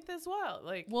June 8th as well.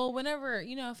 Like, well, whenever,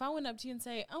 if I went up to you and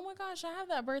say, oh my gosh, I have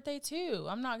that birthday too.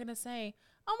 I'm not going to say,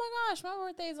 oh my gosh, my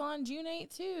birthday's on June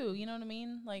 8th too. You know what I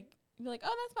mean? Like, you'd be like,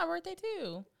 oh, that's my birthday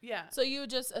too. Yeah. So you would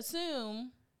just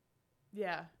assume.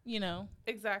 Yeah.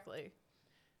 Exactly.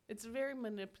 It's very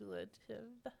manipulative.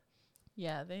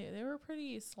 Yeah, they were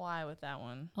pretty sly with that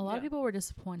one. A lot of people were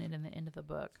disappointed in the end of the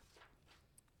book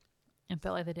and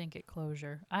felt like they didn't get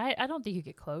closure. I don't think you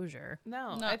get closure.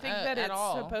 No, I think that it's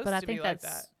supposed but I to think be like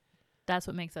that. That's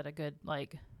what makes that a good,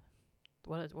 like,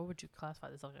 what would you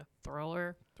classify this, like a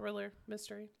thriller? Thriller,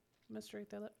 mystery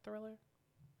thriller.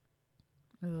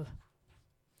 Ugh.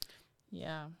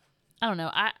 Yeah. I don't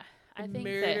know. I think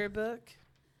murder book.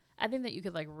 I think that you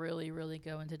could like really, really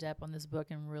go into depth on this book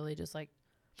and really just like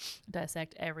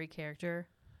dissect every character.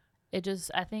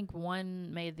 I think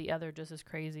one made the other just as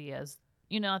crazy as,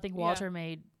 I think Walter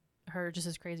made her just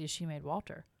as crazy as she made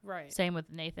Walter. Right. Same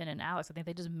with Nathan and Alex. I think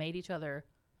they just made each other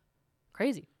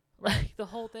crazy. Like the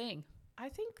whole thing. I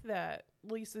think that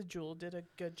Lisa Jewell did a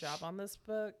good job on this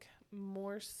book,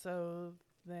 more so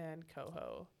than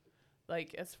Coho.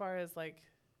 Like, as far as like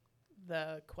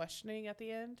the questioning at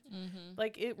the end. Mm-hmm.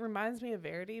 Like, it reminds me of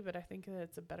Verity, but I think that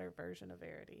it's a better version of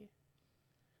Verity.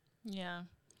 Yeah.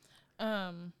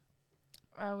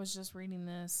 I was just reading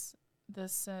this.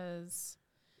 This says,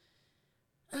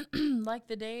 like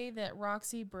the day that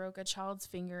Roxy broke a child's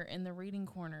finger in the reading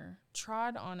corner,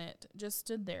 trod on it, just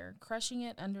stood there, crushing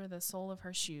it under the sole of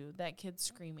her shoe, that kid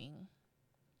screaming.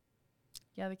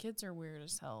 Yeah, the kids are weird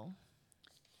as hell.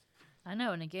 I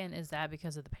know, and again, is that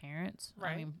because of the parents?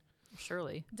 Right. I mean,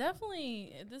 surely.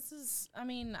 Definitely.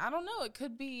 I don't know. It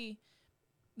could be,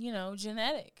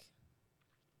 genetic.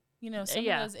 Some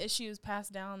of those issues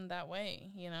passed down that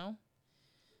way,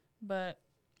 But,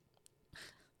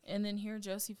 and then here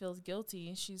Josie feels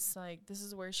guilty. She's like, this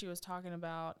is where she was talking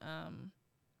about,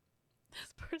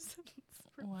 this person's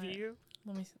review.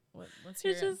 Let's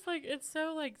hear it's just like, it's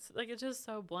so like it's just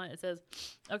so blunt. It says,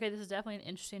 okay, this is definitely an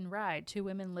interesting ride. Two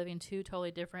women living two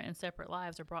totally different and separate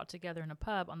lives are brought together in a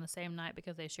pub on the same night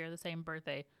because they share the same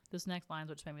birthday. This next line's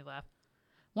which made me laugh.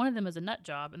 One of them is a nut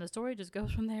job, and the story just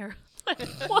goes from there.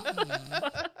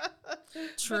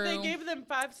 True. But they gave them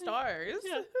 5 stars.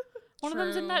 Yeah. One of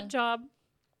them's a nut job.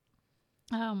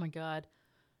 Oh my God.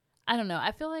 I don't know.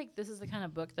 I feel like this is the kind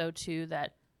of book, though, too,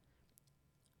 that,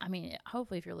 I mean,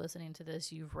 hopefully if you're listening to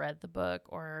this, you've read the book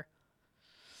or,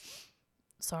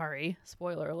 sorry,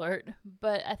 spoiler alert.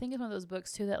 But I think it's one of those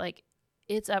books, too, that, like,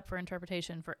 it's up for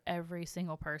interpretation for every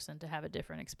single person to have a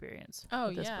different experience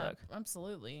with this book.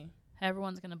 Absolutely.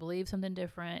 Everyone's going to believe something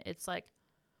different. It's like,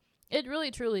 it really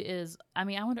truly is. I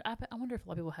mean, I wonder if a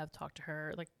lot of people have talked to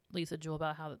her, like Lisa Jewell,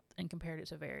 about how and compared it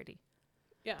to Verity.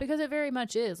 Yeah. Because it very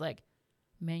much is like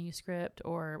manuscript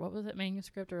or what was it?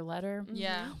 Manuscript or letter.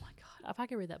 Yeah. Oh my God. If I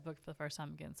could read that book for the first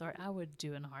time again, sorry, I would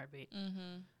do in a heartbeat.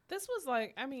 Mm-hmm. This was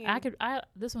like, I mean.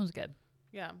 This one was good.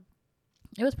 Yeah.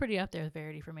 It was pretty up there with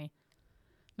Verity for me.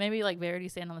 Maybe like Verity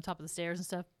standing on the top of the stairs and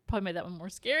stuff probably made that one more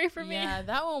scary for me. Yeah,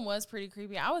 that one was pretty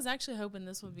creepy. I was actually hoping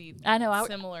this would be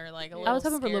similar, like a little I was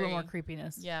hoping scary. for a little bit more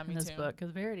creepiness in this too. book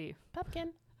because Verity.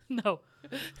 Pumpkin. No.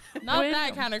 Not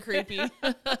that kind of creepy.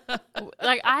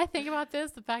 Like, I think about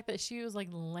this, the fact that she was like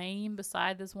laying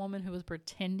beside this woman who was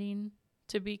pretending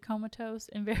to be comatose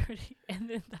in Verity, and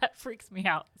then that freaks me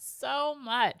out so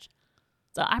much.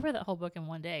 So I read that whole book in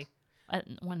one day,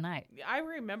 one night. I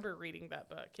remember reading that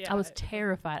book. Yeah, I was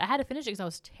terrified. I had to finish it because I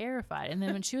was terrified. And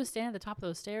then when she was standing at the top of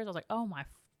those stairs, I was like, "Oh my,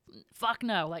 fuck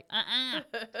no!" Like,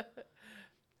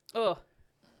 oh.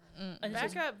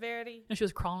 Back up, Verity. And she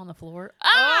was crawling on the floor.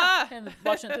 And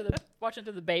watching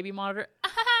through the baby monitor.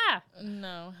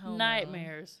 No,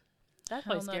 nightmares. No. That's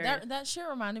probably scary. That shit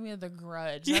reminded me of The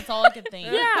Grudge. That's all I could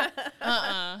think.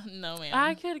 Yeah. No, man.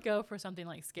 I could go for something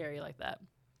like scary like that.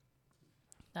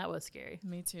 That was scary.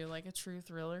 Me too. Like a true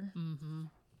thriller. Mm-hmm.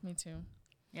 Me too.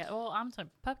 Yeah. Well, I'm sorry.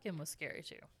 Pumpkin was scary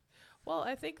too. Well,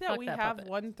 I think that we have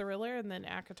one thriller and then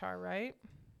ACOTAR, right?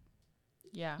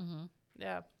 Yeah. Mm-hmm.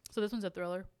 Yeah. So this one's a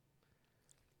thriller.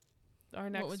 Our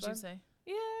next What would you say?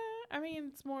 Yeah. I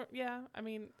mean, it's more. Yeah. I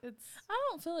mean, it's. I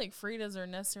don't feel like Frida's are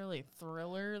necessarily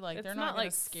thriller. Like It's they're not like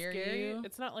gonna scare scary. you.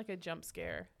 It's not like a jump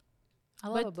scare. I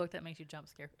love a book that makes you jump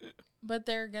scare. But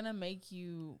they're gonna make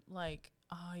you like,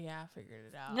 oh yeah, I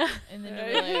figured it out, and then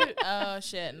you're like, oh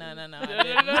shit, no.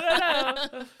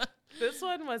 No. This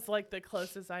one was like the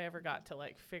closest I ever got to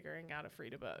like figuring out a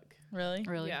Frida book. Really?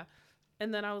 Yeah.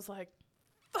 And then I was like,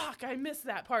 fuck, I missed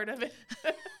that part of it.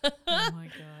 Oh my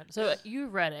god. So you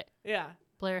read it? Yeah.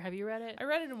 Blair, have you read it? I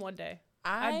read it in one day.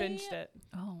 I binged it.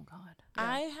 Oh god. Yeah.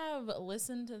 I have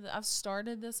listened to I've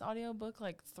started this audiobook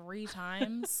like 3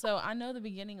 times, so I know the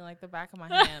beginning like the back of my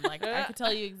hand. Like I could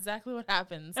tell you exactly what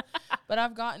happens. But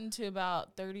I've gotten to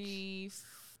about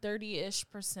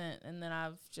 30-ish%, and then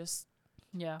I've just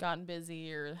gotten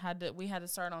busy or we had to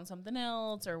start on something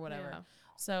else or whatever. Yeah.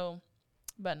 So,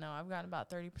 but no, I've gotten about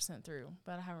 30% through,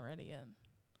 but I haven't read it yet.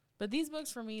 But these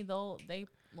books for me, they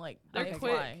quick.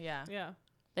 fly. Yeah.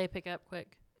 They pick up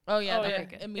quick. Oh yeah, okay,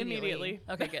 good. Immediately.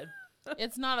 Okay, good.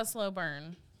 It's not a slow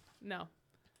burn. No.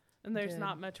 And there's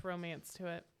not much romance to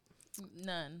it.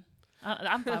 None.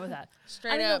 I'm fine with that.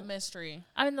 Straight up mystery.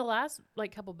 I mean, the last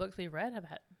couple books we've read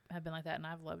have been like that, and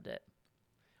I've loved it.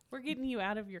 We're getting you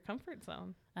out of your comfort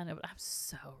zone. I know, but I'm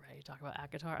so ready to talk about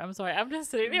ACOTAR. I'm sorry. I'm just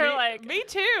sitting here like... Me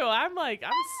too. I'm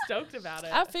stoked about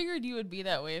it. I figured you would be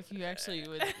that way if you actually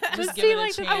would just give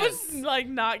it a chance. I was like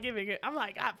not giving it. I'm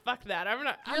like, fuck that. I'm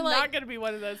not going to be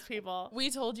one of those people.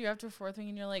 We told you after 4th week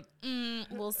and you're like,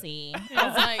 we'll see. I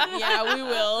was like, yeah, we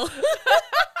will.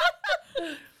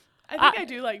 I think I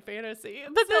do like fantasy.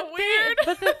 It's so weird.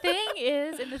 But the thing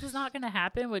is, and this is not going to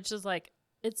happen, which is like,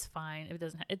 it's fine. If it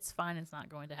doesn't, it's fine. It's not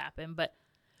going to happen. But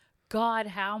God,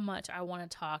 how much I want to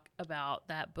talk about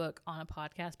that book on a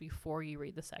podcast before you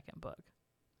read the second book.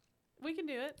 We can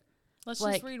do it. Let's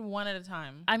just read one at a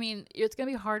time. I mean, it's going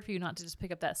to be hard for you not to just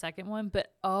pick up that second one,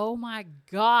 but oh my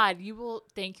God, you will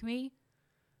thank me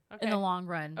in the long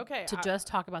run to just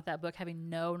talk about that book having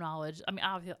no knowledge. I mean,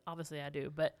 obviously I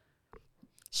do, but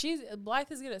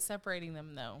Blythe is good at separating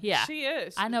them, though. Yeah, she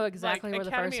is. I know exactly where the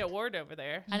Academy Award over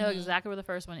there. I know exactly where the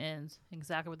first one ends,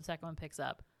 exactly where the second one picks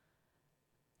up.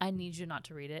 I need you not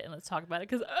to read it, and let's talk about it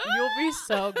because you'll be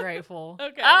so grateful.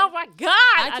 Okay. Oh my God!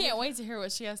 I can't wait to hear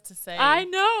what she has to say. I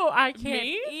know. I can't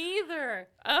either.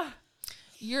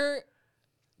 You're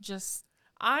just.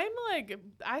 I'm like,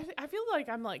 I feel like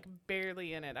I'm like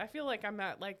barely in it. I feel like I'm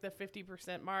at like the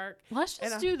 50% mark. Let's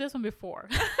just do this one before.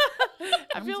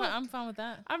 I'm fine with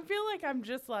that. I feel like I'm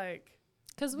just like,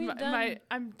 because we've done.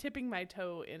 I'm tipping my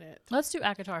toe in it. Let's do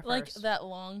ACOTAR first. Like that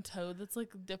long toe that's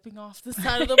like dipping off the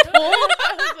side of the pool.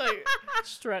 I was like,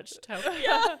 stretched toe.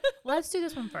 Yeah. Let's do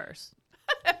this one first.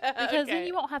 Because then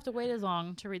you won't have to wait as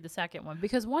long to read the second one.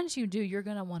 Because once you do, you're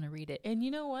going to want to read it. And you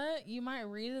know what? You might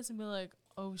read this and be like,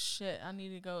 oh shit, I need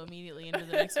to go immediately into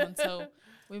the next one. So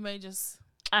we may just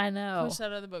push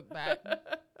that other book back.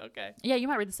 Okay. Yeah, you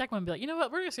might read the second one and be like, you know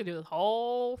what? We're just going to do this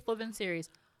whole flipping series,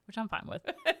 which I'm fine with.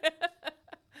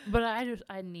 But I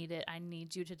need it. I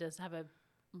need you to just have a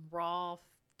raw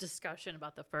discussion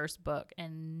about the first book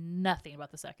and nothing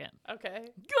about the second. Okay.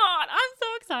 God, I'm so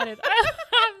excited.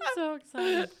 I'm so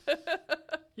excited.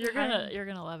 You're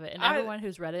gonna love it. And everyone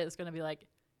who's read it is gonna be like,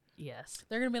 yes.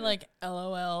 They're gonna be like,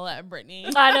 LOL at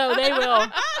Brittany. I know, they will.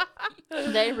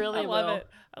 They really will.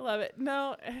 I love it.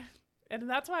 No, and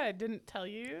that's why I didn't tell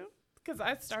you, because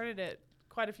I started it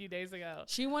quite a few days ago.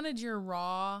 She wanted your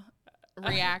raw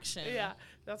reaction. Yeah,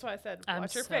 that's why I said,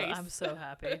 watch your face. I'm so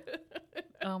happy.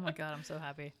 Oh my God, I'm so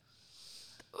happy.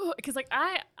 Because like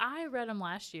I read them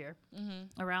last year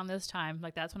around this time.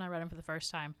 Like that's when I read them for the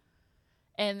first time.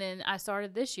 And then I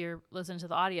started this year listening to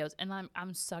the audios, and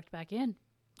I'm sucked back in.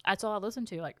 That's all I listen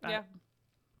to. Like, yeah.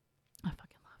 I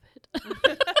fucking love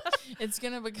it. It's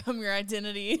going to become your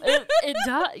identity. It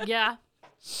does. Yeah.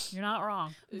 You're not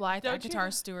wrong. Blythe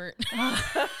Akatar Stewart.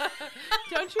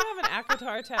 Don't you have an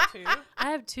Akatar tattoo?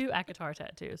 I have 2 Akatar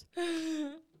tattoos.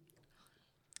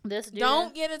 This dude,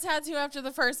 don't get a tattoo after the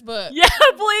first book. Yeah,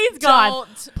 please, God.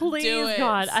 Don't please, do it.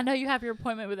 God. I know you have your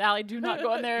appointment with Allie. Do not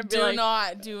go in there and be do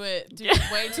not do it.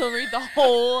 Wait till read the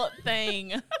whole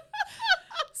thing.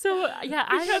 So yeah,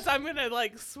 because I'm gonna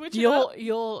like switch it up.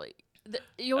 You'll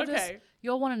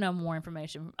want to know more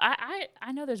information.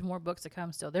 I know there's more books to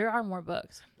come still. There are more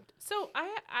books. So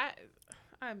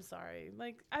I'm sorry.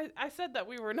 Like I said that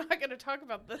we were not going to talk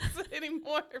about this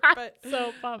anymore, but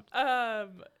so pumped.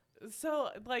 So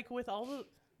like with all the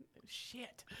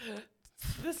shit,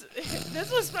 this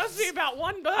was supposed to be about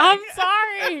one book. I'm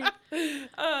sorry.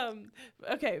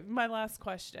 Okay, my last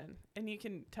question, and you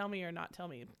can tell me or not tell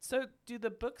me. So do the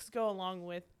books go along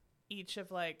with each of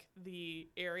like the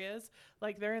areas?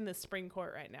 Like they're in the spring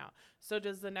court right now. So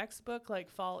does the next book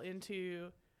like fall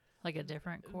into like a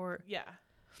different court? Yeah.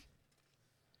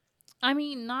 I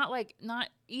mean, not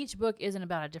each book isn't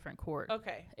about a different court.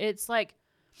 Okay. It's like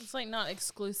not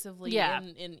exclusively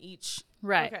in each.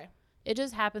 Right. Okay. It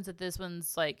just happens that this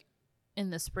one's like in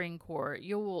the spring court.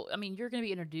 You're going to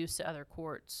be introduced to other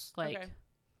courts like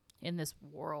in this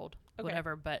world,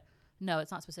 whatever, but no,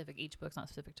 it's not specific. Each book's not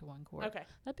specific to one court. Okay.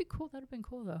 That'd be cool. That'd have been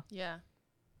cool though. Yeah.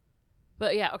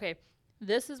 But yeah, okay.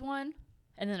 This is one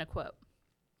and then a quote,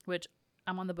 which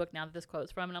I'm on the book now that this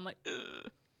quote's from, and I'm like,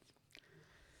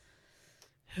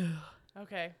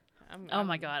 okay. Oh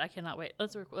my God, I cannot wait.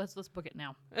 Let's book it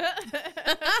now.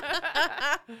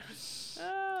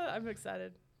 I'm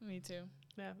excited. Me too.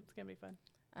 Yeah, it's gonna be fun.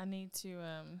 I need to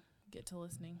get to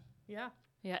listening. Yeah.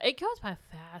 Yeah, it goes by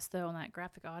fast though on that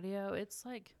graphic audio. It's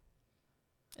like,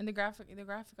 and the graphic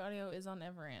audio is on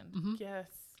Everand. Mm-hmm. Yes,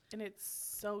 and it's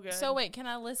so good. So wait, can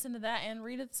I listen to that and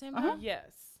read at the same time?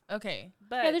 Yes. Okay,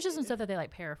 but yeah, there's just some stuff that they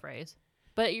like paraphrase.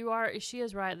 But she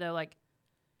is right though. Like,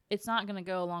 it's not going to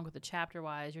go along with the chapter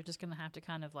wise. You're just going to have to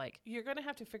kind of like. You're going to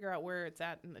have to figure out where it's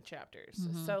at in the chapters.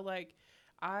 Mm-hmm. So like,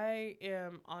 I'm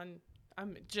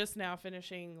just now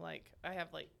finishing, like, I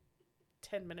have like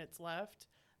 10 minutes left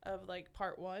of like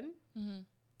part 1,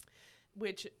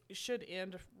 which should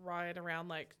end right around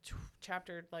like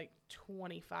chapter like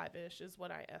 25-ish is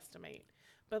what I estimate.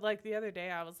 But like the other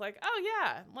day I was like, oh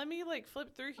yeah, let me like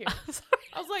flip through here.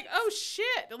 I was like, oh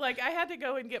shit. Like I had to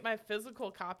go and get my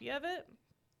physical copy of it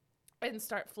and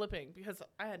start flipping because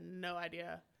I had no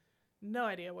idea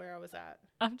where I was at.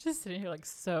 I'm just sitting here like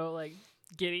so like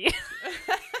giddy. As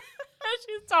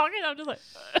she's talking, I'm just like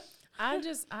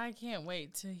I can't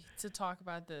wait to talk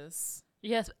about this.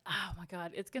 Yes. Oh my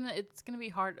God. It's gonna be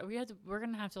hard. We're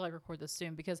gonna have to like record this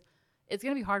soon because it's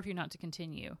gonna be hard for you not to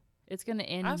continue. It's gonna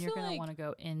end and you're gonna want to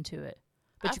go into it.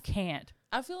 But you can't.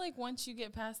 I feel like once you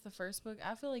get past the first book,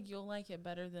 I feel like you'll like it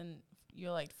better than you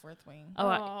liked Fourth Wing.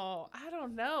 Oh, I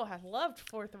don't know. I loved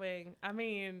Fourth Wing. I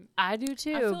mean, I do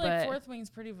too. I feel like Fourth Wing's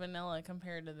pretty vanilla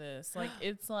compared to this. Like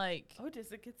it's like, oh,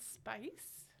 does it get spice?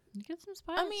 You get some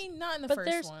spice. I mean, not in the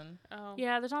first one. Oh.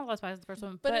 Yeah, there's not a lot of spice in the first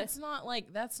one. But it's not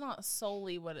like, that's not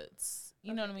solely what it's,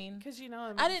 you know what I mean? Because, you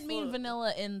know, I didn't mean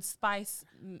vanilla in Spice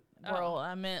World.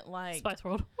 I meant like. Spice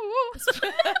World.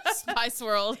 Spice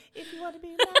World. If you want to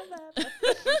be my lover.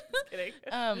 Just kidding.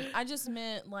 I just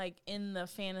meant like in the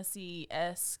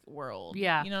fantasy-esque world.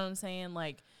 Yeah. You know what I'm saying?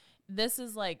 Like, this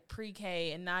is like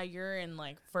pre-K, and now you're in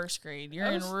like first grade. You're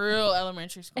in real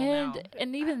elementary school now.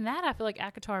 And even that, I feel like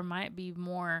ACOTAR might be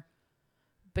more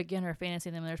beginner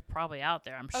fantasy than there's probably out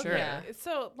there. I'm sure. Yeah.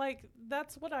 So like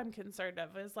that's what I'm concerned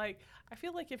of is like I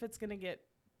feel like if it's gonna get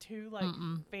too like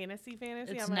fantasy,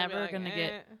 it's I'm never gonna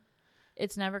get.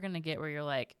 It's never gonna get where you're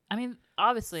like. I mean,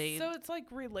 obviously. So it's like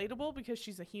relatable because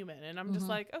she's a human, and I'm just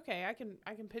like, okay,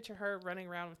 I can picture her running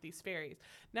around with these fairies.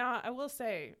 Now I will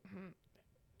say.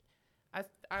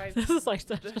 I this is like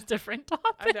such a different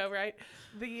topic. I know, right?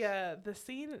 The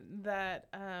scene that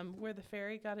where the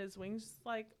fairy got his wings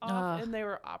like off and they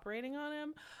were operating on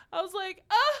him, I was like,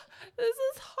 this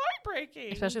is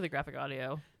heartbreaking. Especially the graphic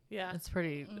audio. Yeah, it's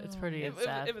pretty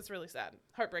sad. It was really sad,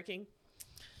 heartbreaking.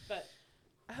 But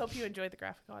I hope you enjoyed the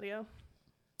graphic audio.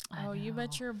 Oh, you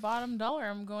bet your bottom dollar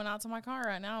I'm going out to my car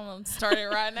right now. I'm going to start it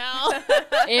right now.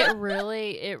 It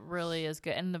really is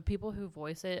good. And the people who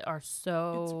voice it are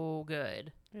so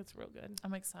good. It's real good.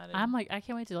 I'm excited. I'm like, I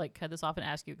can't wait to like cut this off and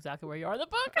ask you exactly where you are in the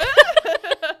book.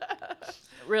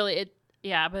 Really,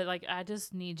 but like, I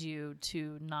just need you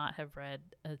to not have read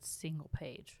a single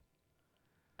page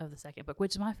of the second book,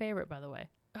 which is my favorite, by the way.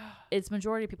 It's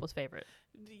majority of people's favorite.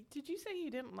 Did you say you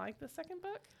didn't like the second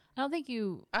book? I don't think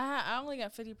you. I only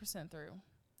got 50% through.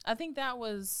 I think that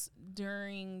was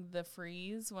during the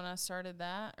freeze when I started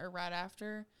that, or right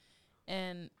after.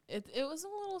 And it was a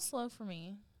little slow for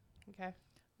me. Okay.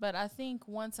 But I think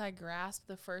once I grasp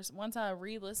once I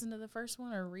re-listen to the first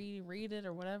one or reread it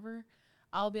or whatever,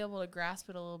 I'll be able to grasp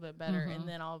it a little bit better, and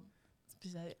then I'll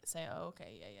say, "Oh,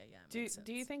 okay, yeah."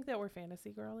 Do you think that we're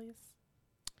fantasy girlies?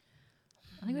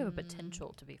 I think we have a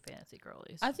potential to be fantasy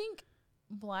girlies. I think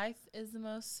Blythe is the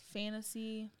most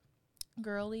fantasy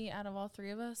girly out of all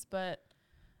three of us, but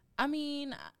I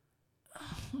mean,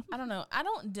 I don't know. I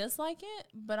don't dislike it,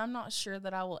 but I'm not sure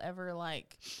that I will ever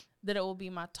that it will be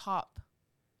my top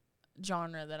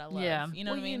genre that I love. Yeah. You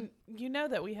know what I mean? You know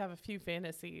that we have a few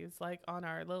fantasies on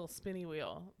our little spinny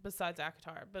wheel besides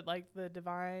ACOTAR, but the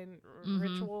divine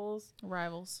rituals,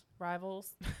 rivals,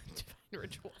 divine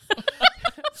rituals.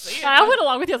 See, I went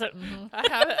along with you. I was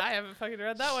like, I haven't fucking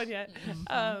read that one yet.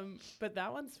 But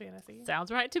that one's fantasy.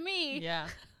 Sounds right to me. Yeah.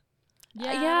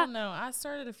 Yeah, I don't know. I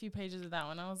started a few pages of that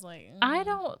one. I was like, I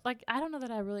don't know that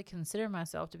I really consider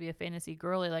myself to be a fantasy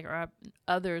girly, or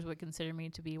others would consider me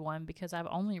to be one, because I've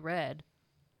only read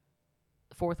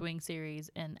the Fourth Wing series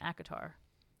and ACOTAR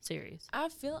series. I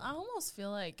almost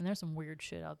feel like, and there's some weird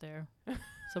shit out there.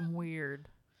 Some weird,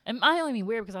 and I only mean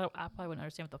weird because I probably wouldn't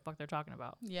understand what the fuck they're talking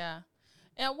about. Yeah,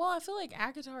 and I feel like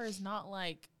ACOTAR is not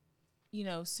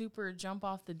super jump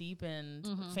off the deep end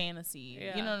fantasy.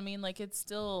 Yeah. You know what I mean? It's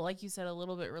still, like you said, a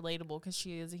little bit relatable because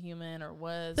she is a human, or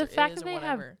was. The or fact is, that they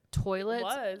whatever. have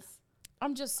toilets.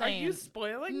 I'm just saying. Are you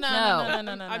spoiling? No.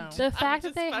 The fact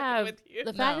that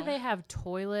they have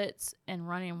toilets and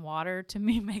running water, to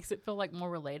me, makes it feel more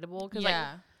relatable. Because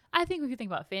I think if you think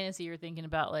about fantasy, you're thinking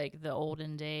about the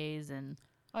olden days and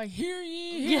hear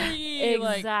ye,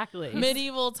 exactly,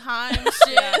 medieval time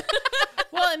shit.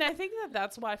 Well, and I think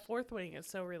that's why Fourth Wing is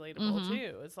so relatable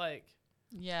too. It's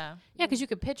because you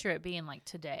could picture it being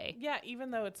today. Yeah,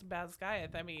 even though it's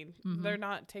Basgiath, I mean, they're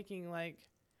not taking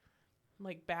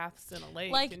baths in a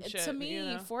lake and shit. To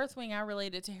me, Fourth Wing, I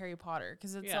relate it to Harry Potter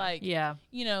because it's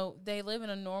they live in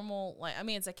a normal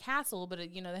it's a castle, but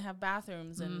they have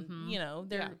bathrooms and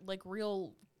they're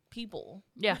real people,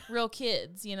 real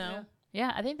kids,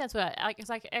 Yeah, I think that's what I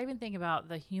even think about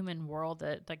the human world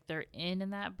that they're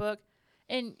in that book.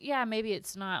 And yeah, maybe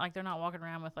it's not they're not walking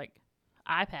around with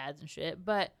iPads and shit,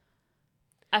 but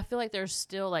I feel like they're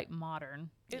still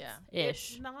modern.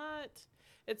 Ish.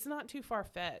 It's not too far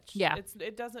fetched. Yeah.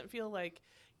 It doesn't feel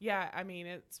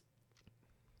it's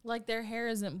their hair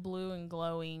isn't blue and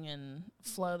glowing and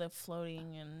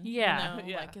floating and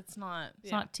it's not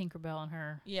Tinkerbell and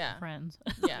her friends.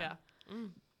 Yeah.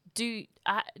 Do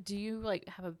you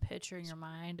have a picture in your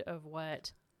mind of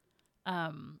what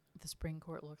the spring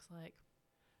court looks like?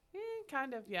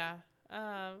 Kind of, yeah.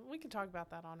 We can talk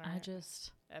about that on our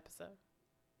episode.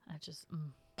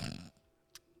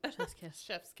 Chef's kiss.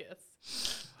 Chef's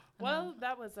kiss. Well,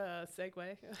 that was a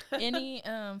segue. Any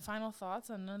final thoughts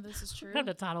on None of This Is True? I have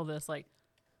to title this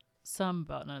some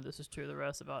about None of This Is True, the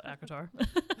rest about ACOTAR.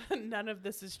 None of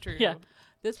this is true. Yeah.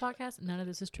 This podcast, None of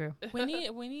This Is True. We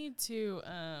need to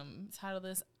title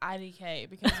this IDK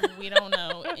because we don't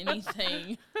know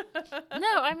anything.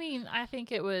 No, I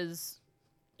think it was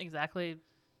exactly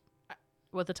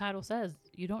what the title says.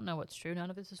 You don't know what's true. None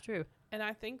of this is true. And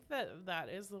I think that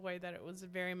is the way that it was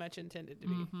very much intended to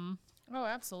be. Mm-hmm. Oh,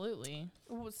 absolutely.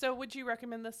 So would you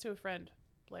recommend this to a friend,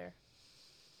 Blair?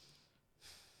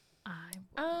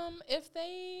 If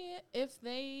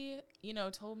they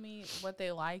told me what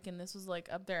they like and this was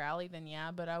up their alley, then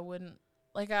yeah, but I wouldn't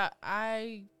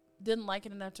I didn't like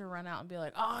it enough to run out and be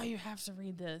like, oh, you have to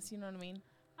read this. You know what I mean?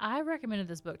 I recommended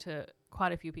this book to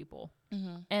quite a few people.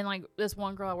 Mm-hmm. And this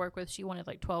one girl I work with, she wanted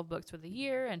 12 books for the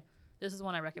year, and this is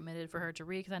one I recommended for her to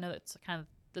read because I know that's kind of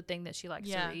the thing that she likes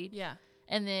to read. Yeah.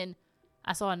 And then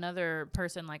I saw another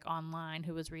person online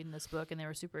who was reading this book, and they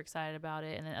were super excited about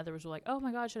it. And then others were like, "Oh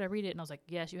my God, should I read it?" And I was like,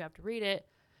 "Yes, you have to read it."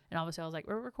 And obviously, I was like,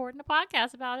 "We're recording a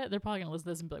podcast about it." They're probably gonna listen to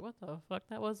this and be like, "What the fuck?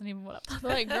 That wasn't even what I thought."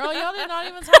 Girl, y'all did not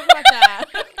even talk about that.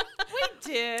 We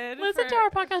did. Listen to our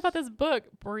podcast about this book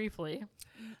briefly.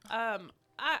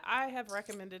 I have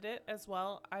recommended it as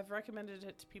well. I've recommended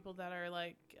it to people that are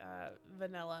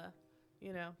vanilla,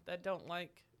 that don't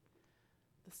like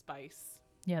the spice.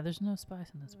 Yeah, there's no spice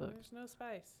in this book. There's no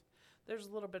spice. There's a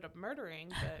little bit of murdering,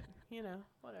 but,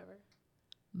 whatever.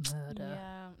 Murder.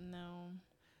 Yeah, no.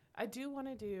 I do want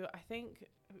to do, I think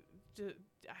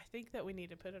that we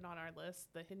need to put it on our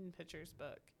list, the Hidden Pictures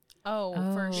book. Oh,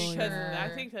 for sure. Because I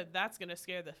think that's going to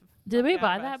scare the Did we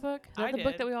buy that book? Is that the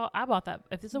book that I bought that.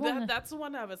 If it's the one that's the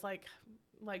one I was like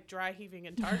dry heaving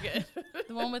in Target.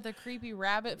 The one with the creepy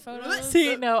rabbit photos?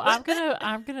 See, no, I'm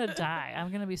gonna die.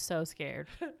 I'm gonna be so scared.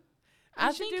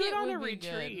 I think do it on a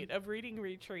retreat, a reading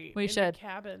retreat. We should.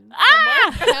 Cabin.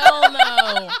 Ah! Hell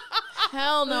no.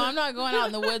 Hell no, I'm not going out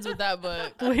in the woods with that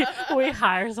book. We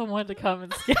hire someone to come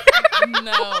and scare.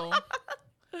 No.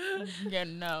 Yeah,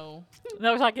 no.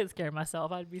 No, I get scared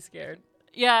myself. I'd be scared.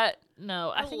 Yeah,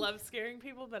 no. I love scaring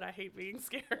people, but I hate being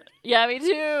scared. Yeah, me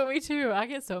too. Me too. I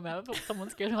get so mad when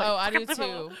someone's scared. Like, I do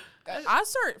too. I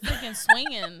start freaking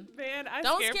swinging. Man,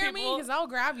 don't scare me because I'll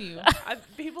grab you.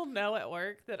 People know at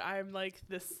work that I'm like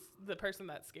the person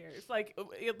that scares. Like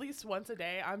at least once a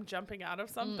day, I'm jumping out of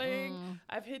something.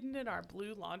 I've hidden in our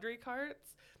blue laundry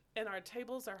carts, and our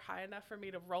tables are high enough for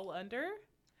me to roll under.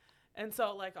 And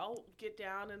so, like, I'll get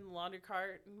down in the laundry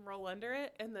cart and roll under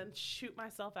it and then shoot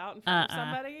myself out in front of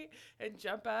somebody and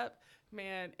jump up,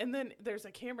 man. And then there's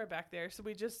a camera back there, so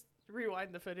we just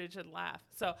rewind the footage and laugh.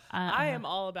 So I am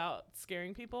all about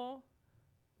scaring people,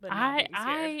 but not being scared.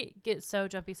 I get so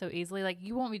jumpy so easily. Like,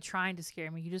 you won't be trying to scare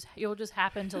me. You'll just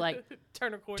happen to, like,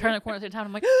 turn a corner at the time.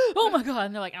 I'm like, oh, my God.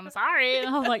 And they're like, I'm sorry. And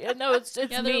I'm like, no, it's me.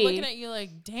 Yeah, they're looking at you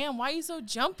like, damn, why are you so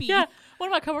jumpy? Yeah. One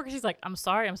of my coworkers, she's like, I'm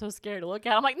sorry. I'm so scared to look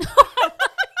at. I'm like, no.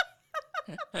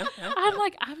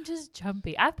 I'm just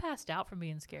jumpy. I've passed out from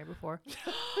being scared before.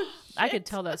 I could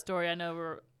tell that story. I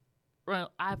know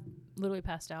I've literally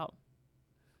passed out.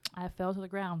 I fell to the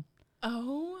ground.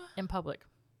 Oh. In public.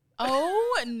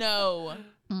 Oh, no.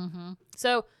 Mm-hmm.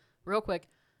 So, real quick,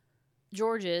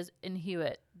 George's in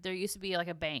Hewitt, there used to be like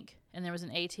a bank, and there was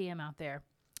an ATM out there.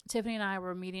 Tiffany and I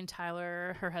were meeting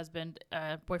Tyler, her husband,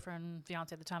 boyfriend,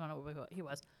 fiance at the time, I don't know what he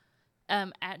was,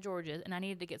 at George's, and I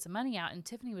needed to get some money out, and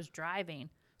Tiffany was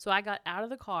driving. So I got out of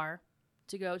the car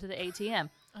to go to the ATM.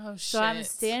 Oh, shit. So I'm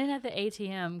standing at the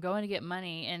ATM going to get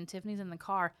money, and Tiffany's in the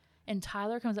car, and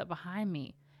Tyler comes up behind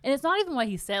me. And it's not even what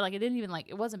he said. Like,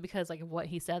 it wasn't because, like, of what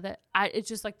he said that. It's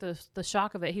just, like, the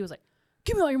shock of it. He was like,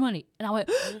 give me all your money. And I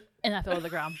went, and I fell to the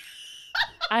ground.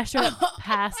 I straight up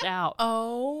passed out.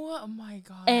 Oh, my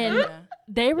God. And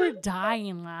they were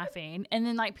dying laughing. And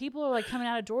then, like, people are, like, coming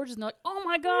out of George's, and they're like, oh,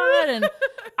 my God. And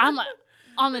I'm, like,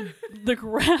 on the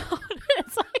ground.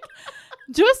 It's like,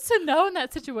 just to know in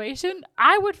that situation,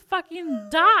 I would fucking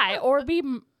die or be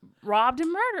robbed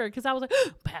and murdered because I was like,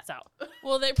 pass out.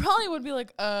 Well, they probably would be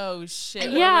like, oh, shit, what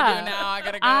do we do now? I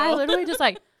gotta go. I literally just,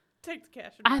 like, take the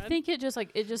cash and I run. think it just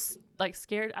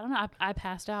scared. I don't know. I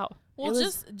passed out. Well,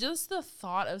 just the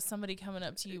thought of somebody coming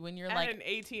up to you when you're at like an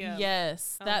ATM.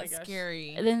 Yes, that's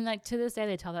scary. And then, like, to this day,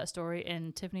 they tell that story.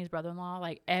 And Tiffany's brother-in-law,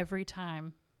 like, every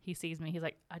time he sees me, he's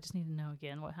like, I just need to know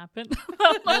again what happened.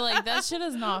 You're like, that shit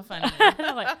is not funny.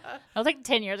 I'm like, I was like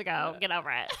 10 years ago. Get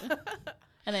over it.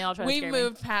 And they all try to scare me. We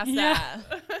moved past that.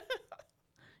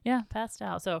 Yeah, passed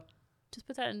out. So just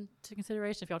put that into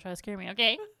consideration if y'all try to scare me,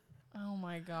 okay? Oh,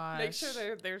 my gosh. Make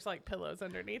sure there's, like, pillows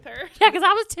underneath her. Yeah, because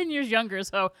I was 10 years younger,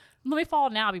 so let me fall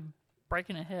now, I'll be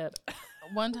breaking a hip.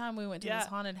 One time we went to this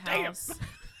haunted house.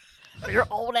 For your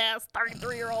old ass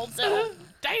 33-year-old self.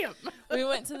 Damn. We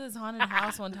went to this haunted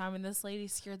house one time, and this lady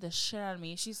scared the shit out of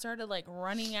me. She started, like,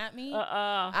 running at me.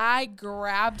 I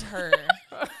grabbed her,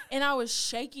 and I was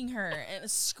shaking her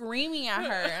and screaming at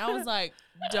her. And I was like,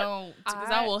 don't, because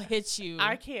I will hit you.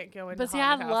 I can't go into But see,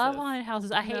 haunted I love haunted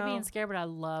houses. I hate being scared, but I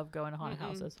love going to haunted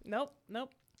houses. Nope.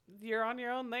 You're on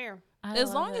your own there.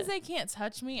 As long as they can't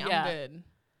touch me, I'm good.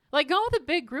 Like, going with a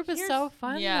big group is so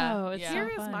fun, though. It's Here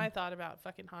so is fun. my thought about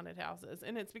fucking haunted houses,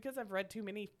 and it's because I've read too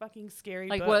many fucking scary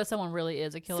books. Like, what if someone really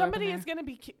is a killer? Somebody is going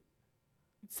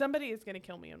to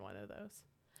kill me in one of those.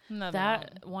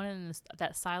 That one in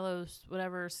that Silos,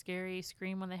 whatever, scary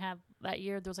Scream one they had that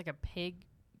year, there was, like, a pig,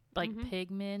 like,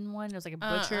 pigman one. There was, like, a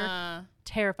butcher.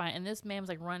 Terrifying. And this man was,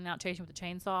 like, running out chasing with a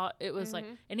chainsaw. It was, like,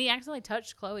 and he accidentally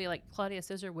touched Chloe, like, Claudia's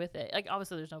sister with it. Like,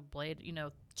 obviously there's no blade,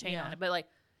 chain on it, but, like,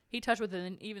 he touched with it,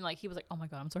 and even, like, he was like, oh, my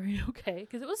God, I'm sorry, are you okay?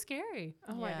 Because it was scary.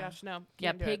 Oh, my gosh, no.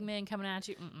 Yeah, pigmen coming at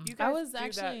you. You guys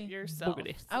that yourself.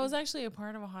 I was actually a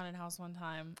part of a haunted house one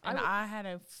time, and I had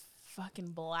a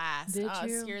fucking blast. Did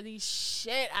you? Scare the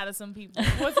shit out of some people.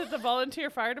 Was it the volunteer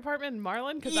fire department in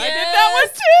Marlin? Because I did that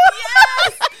one, too.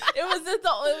 Yes! It was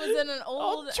in an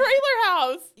old trailer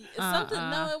house. Something.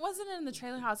 No, it wasn't in the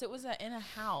trailer house. It was in a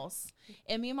house.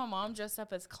 And me and my mom dressed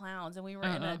up as clowns, and we were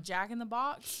in a Jack in the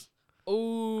Box.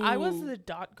 Ooh. I was the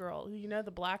dot girl. You know,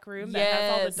 the black room that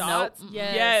has all the dots? Nope.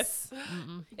 Yes.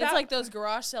 It's like those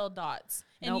garage sale dots.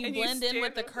 And you And blend you in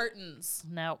with the stand- curtains.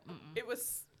 No. It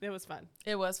was fun.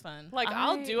 It was fun. Like,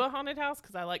 I'll do a haunted house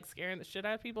because I like scaring the shit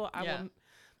out of people. I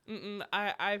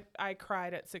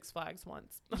cried at Six Flags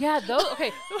once. Yeah, those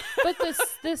okay. But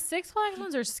the Six Flags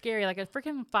ones are scary. Like, a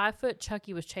freaking 5-foot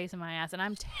Chucky was chasing my ass, and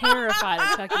I'm terrified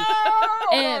of Chucky.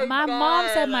 And my mom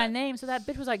said my name, so that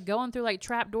bitch was, like, going through, like,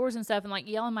 trap doors and stuff and, like,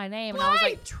 yelling my name, and I was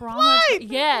like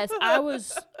traumatized. Yes, I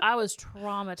was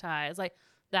traumatized. Like,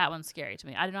 that one's scary to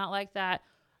me. I do not like that.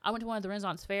 I went to one of the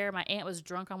Renaissance Fair. My aunt was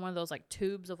drunk on one of those like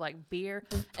tubes of like beer,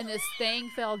 and this thing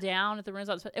fell down at the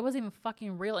Renaissance Fair. It wasn't even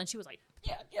fucking real, and she was like,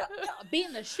 yeah,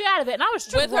 beating the shit out of it, and I was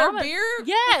with her beer.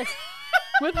 Yes,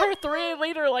 with her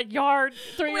 3-liter like yard.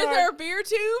 With her beer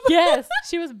tube. Yes,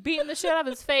 she was beating the shit out of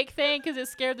this fake thing because it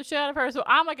scared the shit out of her. So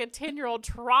I'm like a 10-year-old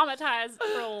traumatized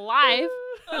for life.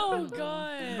 Oh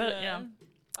God. But yeah.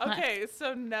 Okay,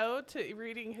 so no to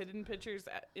reading hidden pictures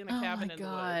in a cabin in the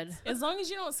woods. As long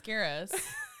as you don't scare us.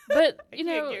 But I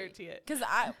can't guarantee it. Because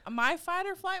my fight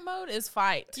or flight mode is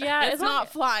fight. Yeah, it's not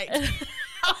flight.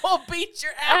 I will beat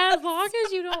your ass. As long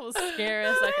as you don't scare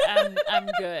us, like I'm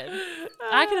good.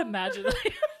 I can imagine.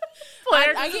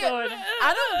 Like,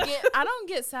 I don't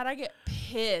get sad. I get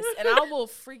pissed, and I will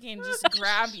freaking just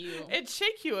grab you. It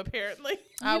shake you apparently.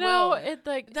 I will. It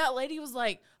like that lady was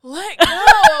like, "Let go."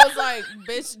 I was like,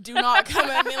 "Bitch, do not come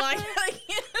at me like that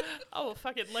again." Oh,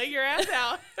 fucking lay your ass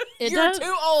out. You're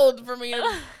too old for me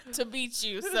to beat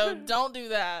you, so don't do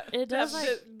that. It does.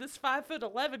 This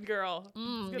 5'11" girl.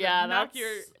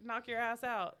 Knock your ass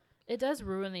out. It does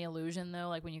ruin the illusion though,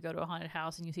 like when you go to a haunted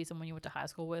house and you see someone you went to high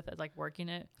school with like working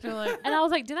it. You're like, and I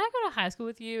was like, did I go to high school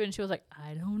with you? And she was like,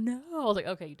 I don't know. I was like,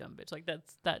 okay, you dumb bitch. Like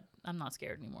that. I'm not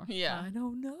scared anymore. Yeah. I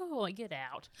don't know. Like, get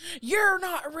out. You're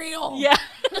not real. Yeah.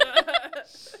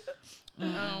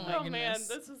 Oh man,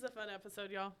 this was a fun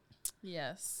episode, y'all.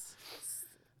 Yes.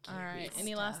 All right.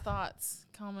 Any last thoughts,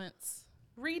 comments?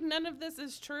 Read None of This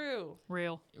Is True.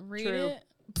 Real. Read true. it.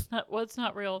 It's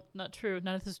not real. Not true.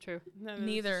 None of this is true.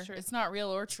 Neither. It's not real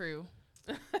or true.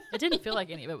 It didn't feel like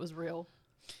any of it was real.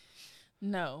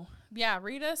 No. Yeah,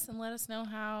 read us and let us know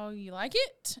how you like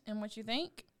it and what you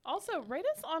think. Also, rate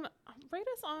us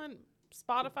on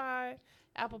Spotify,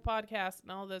 Apple Podcasts,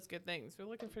 and all those good things. We're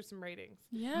looking for some ratings.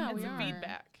 Yeah, and we some are.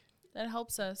 Feedback. That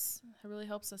helps us. It really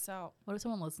helps us out. What if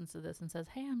someone listens to this and says,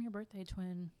 "Hey, I'm your birthday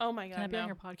twin. Oh my God, can I be on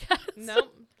your podcast?"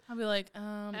 Nope. I'll be like,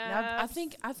 I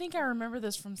think I remember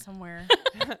this from somewhere.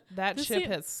 That ship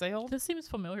has sailed. This seems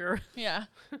familiar. Yeah.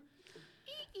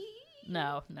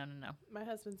 No. My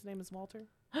husband's name is Walter.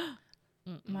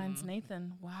 Mine's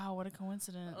Nathan. Wow, what a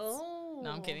coincidence. Oh.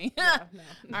 No, I'm kidding. No.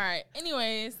 All right.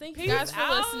 Anyways, thank you guys for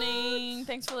listening.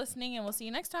 Thanks for listening, and we'll see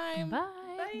you next time. Bye.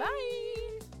 Bye.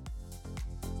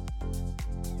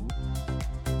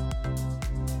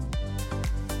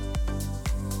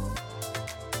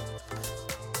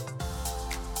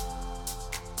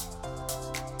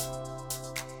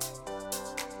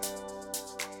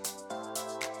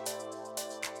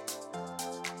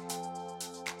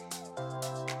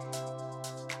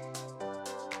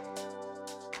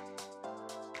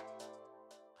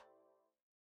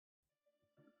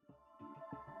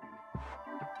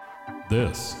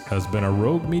 This has been a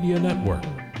Rogue Media Network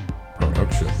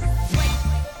production.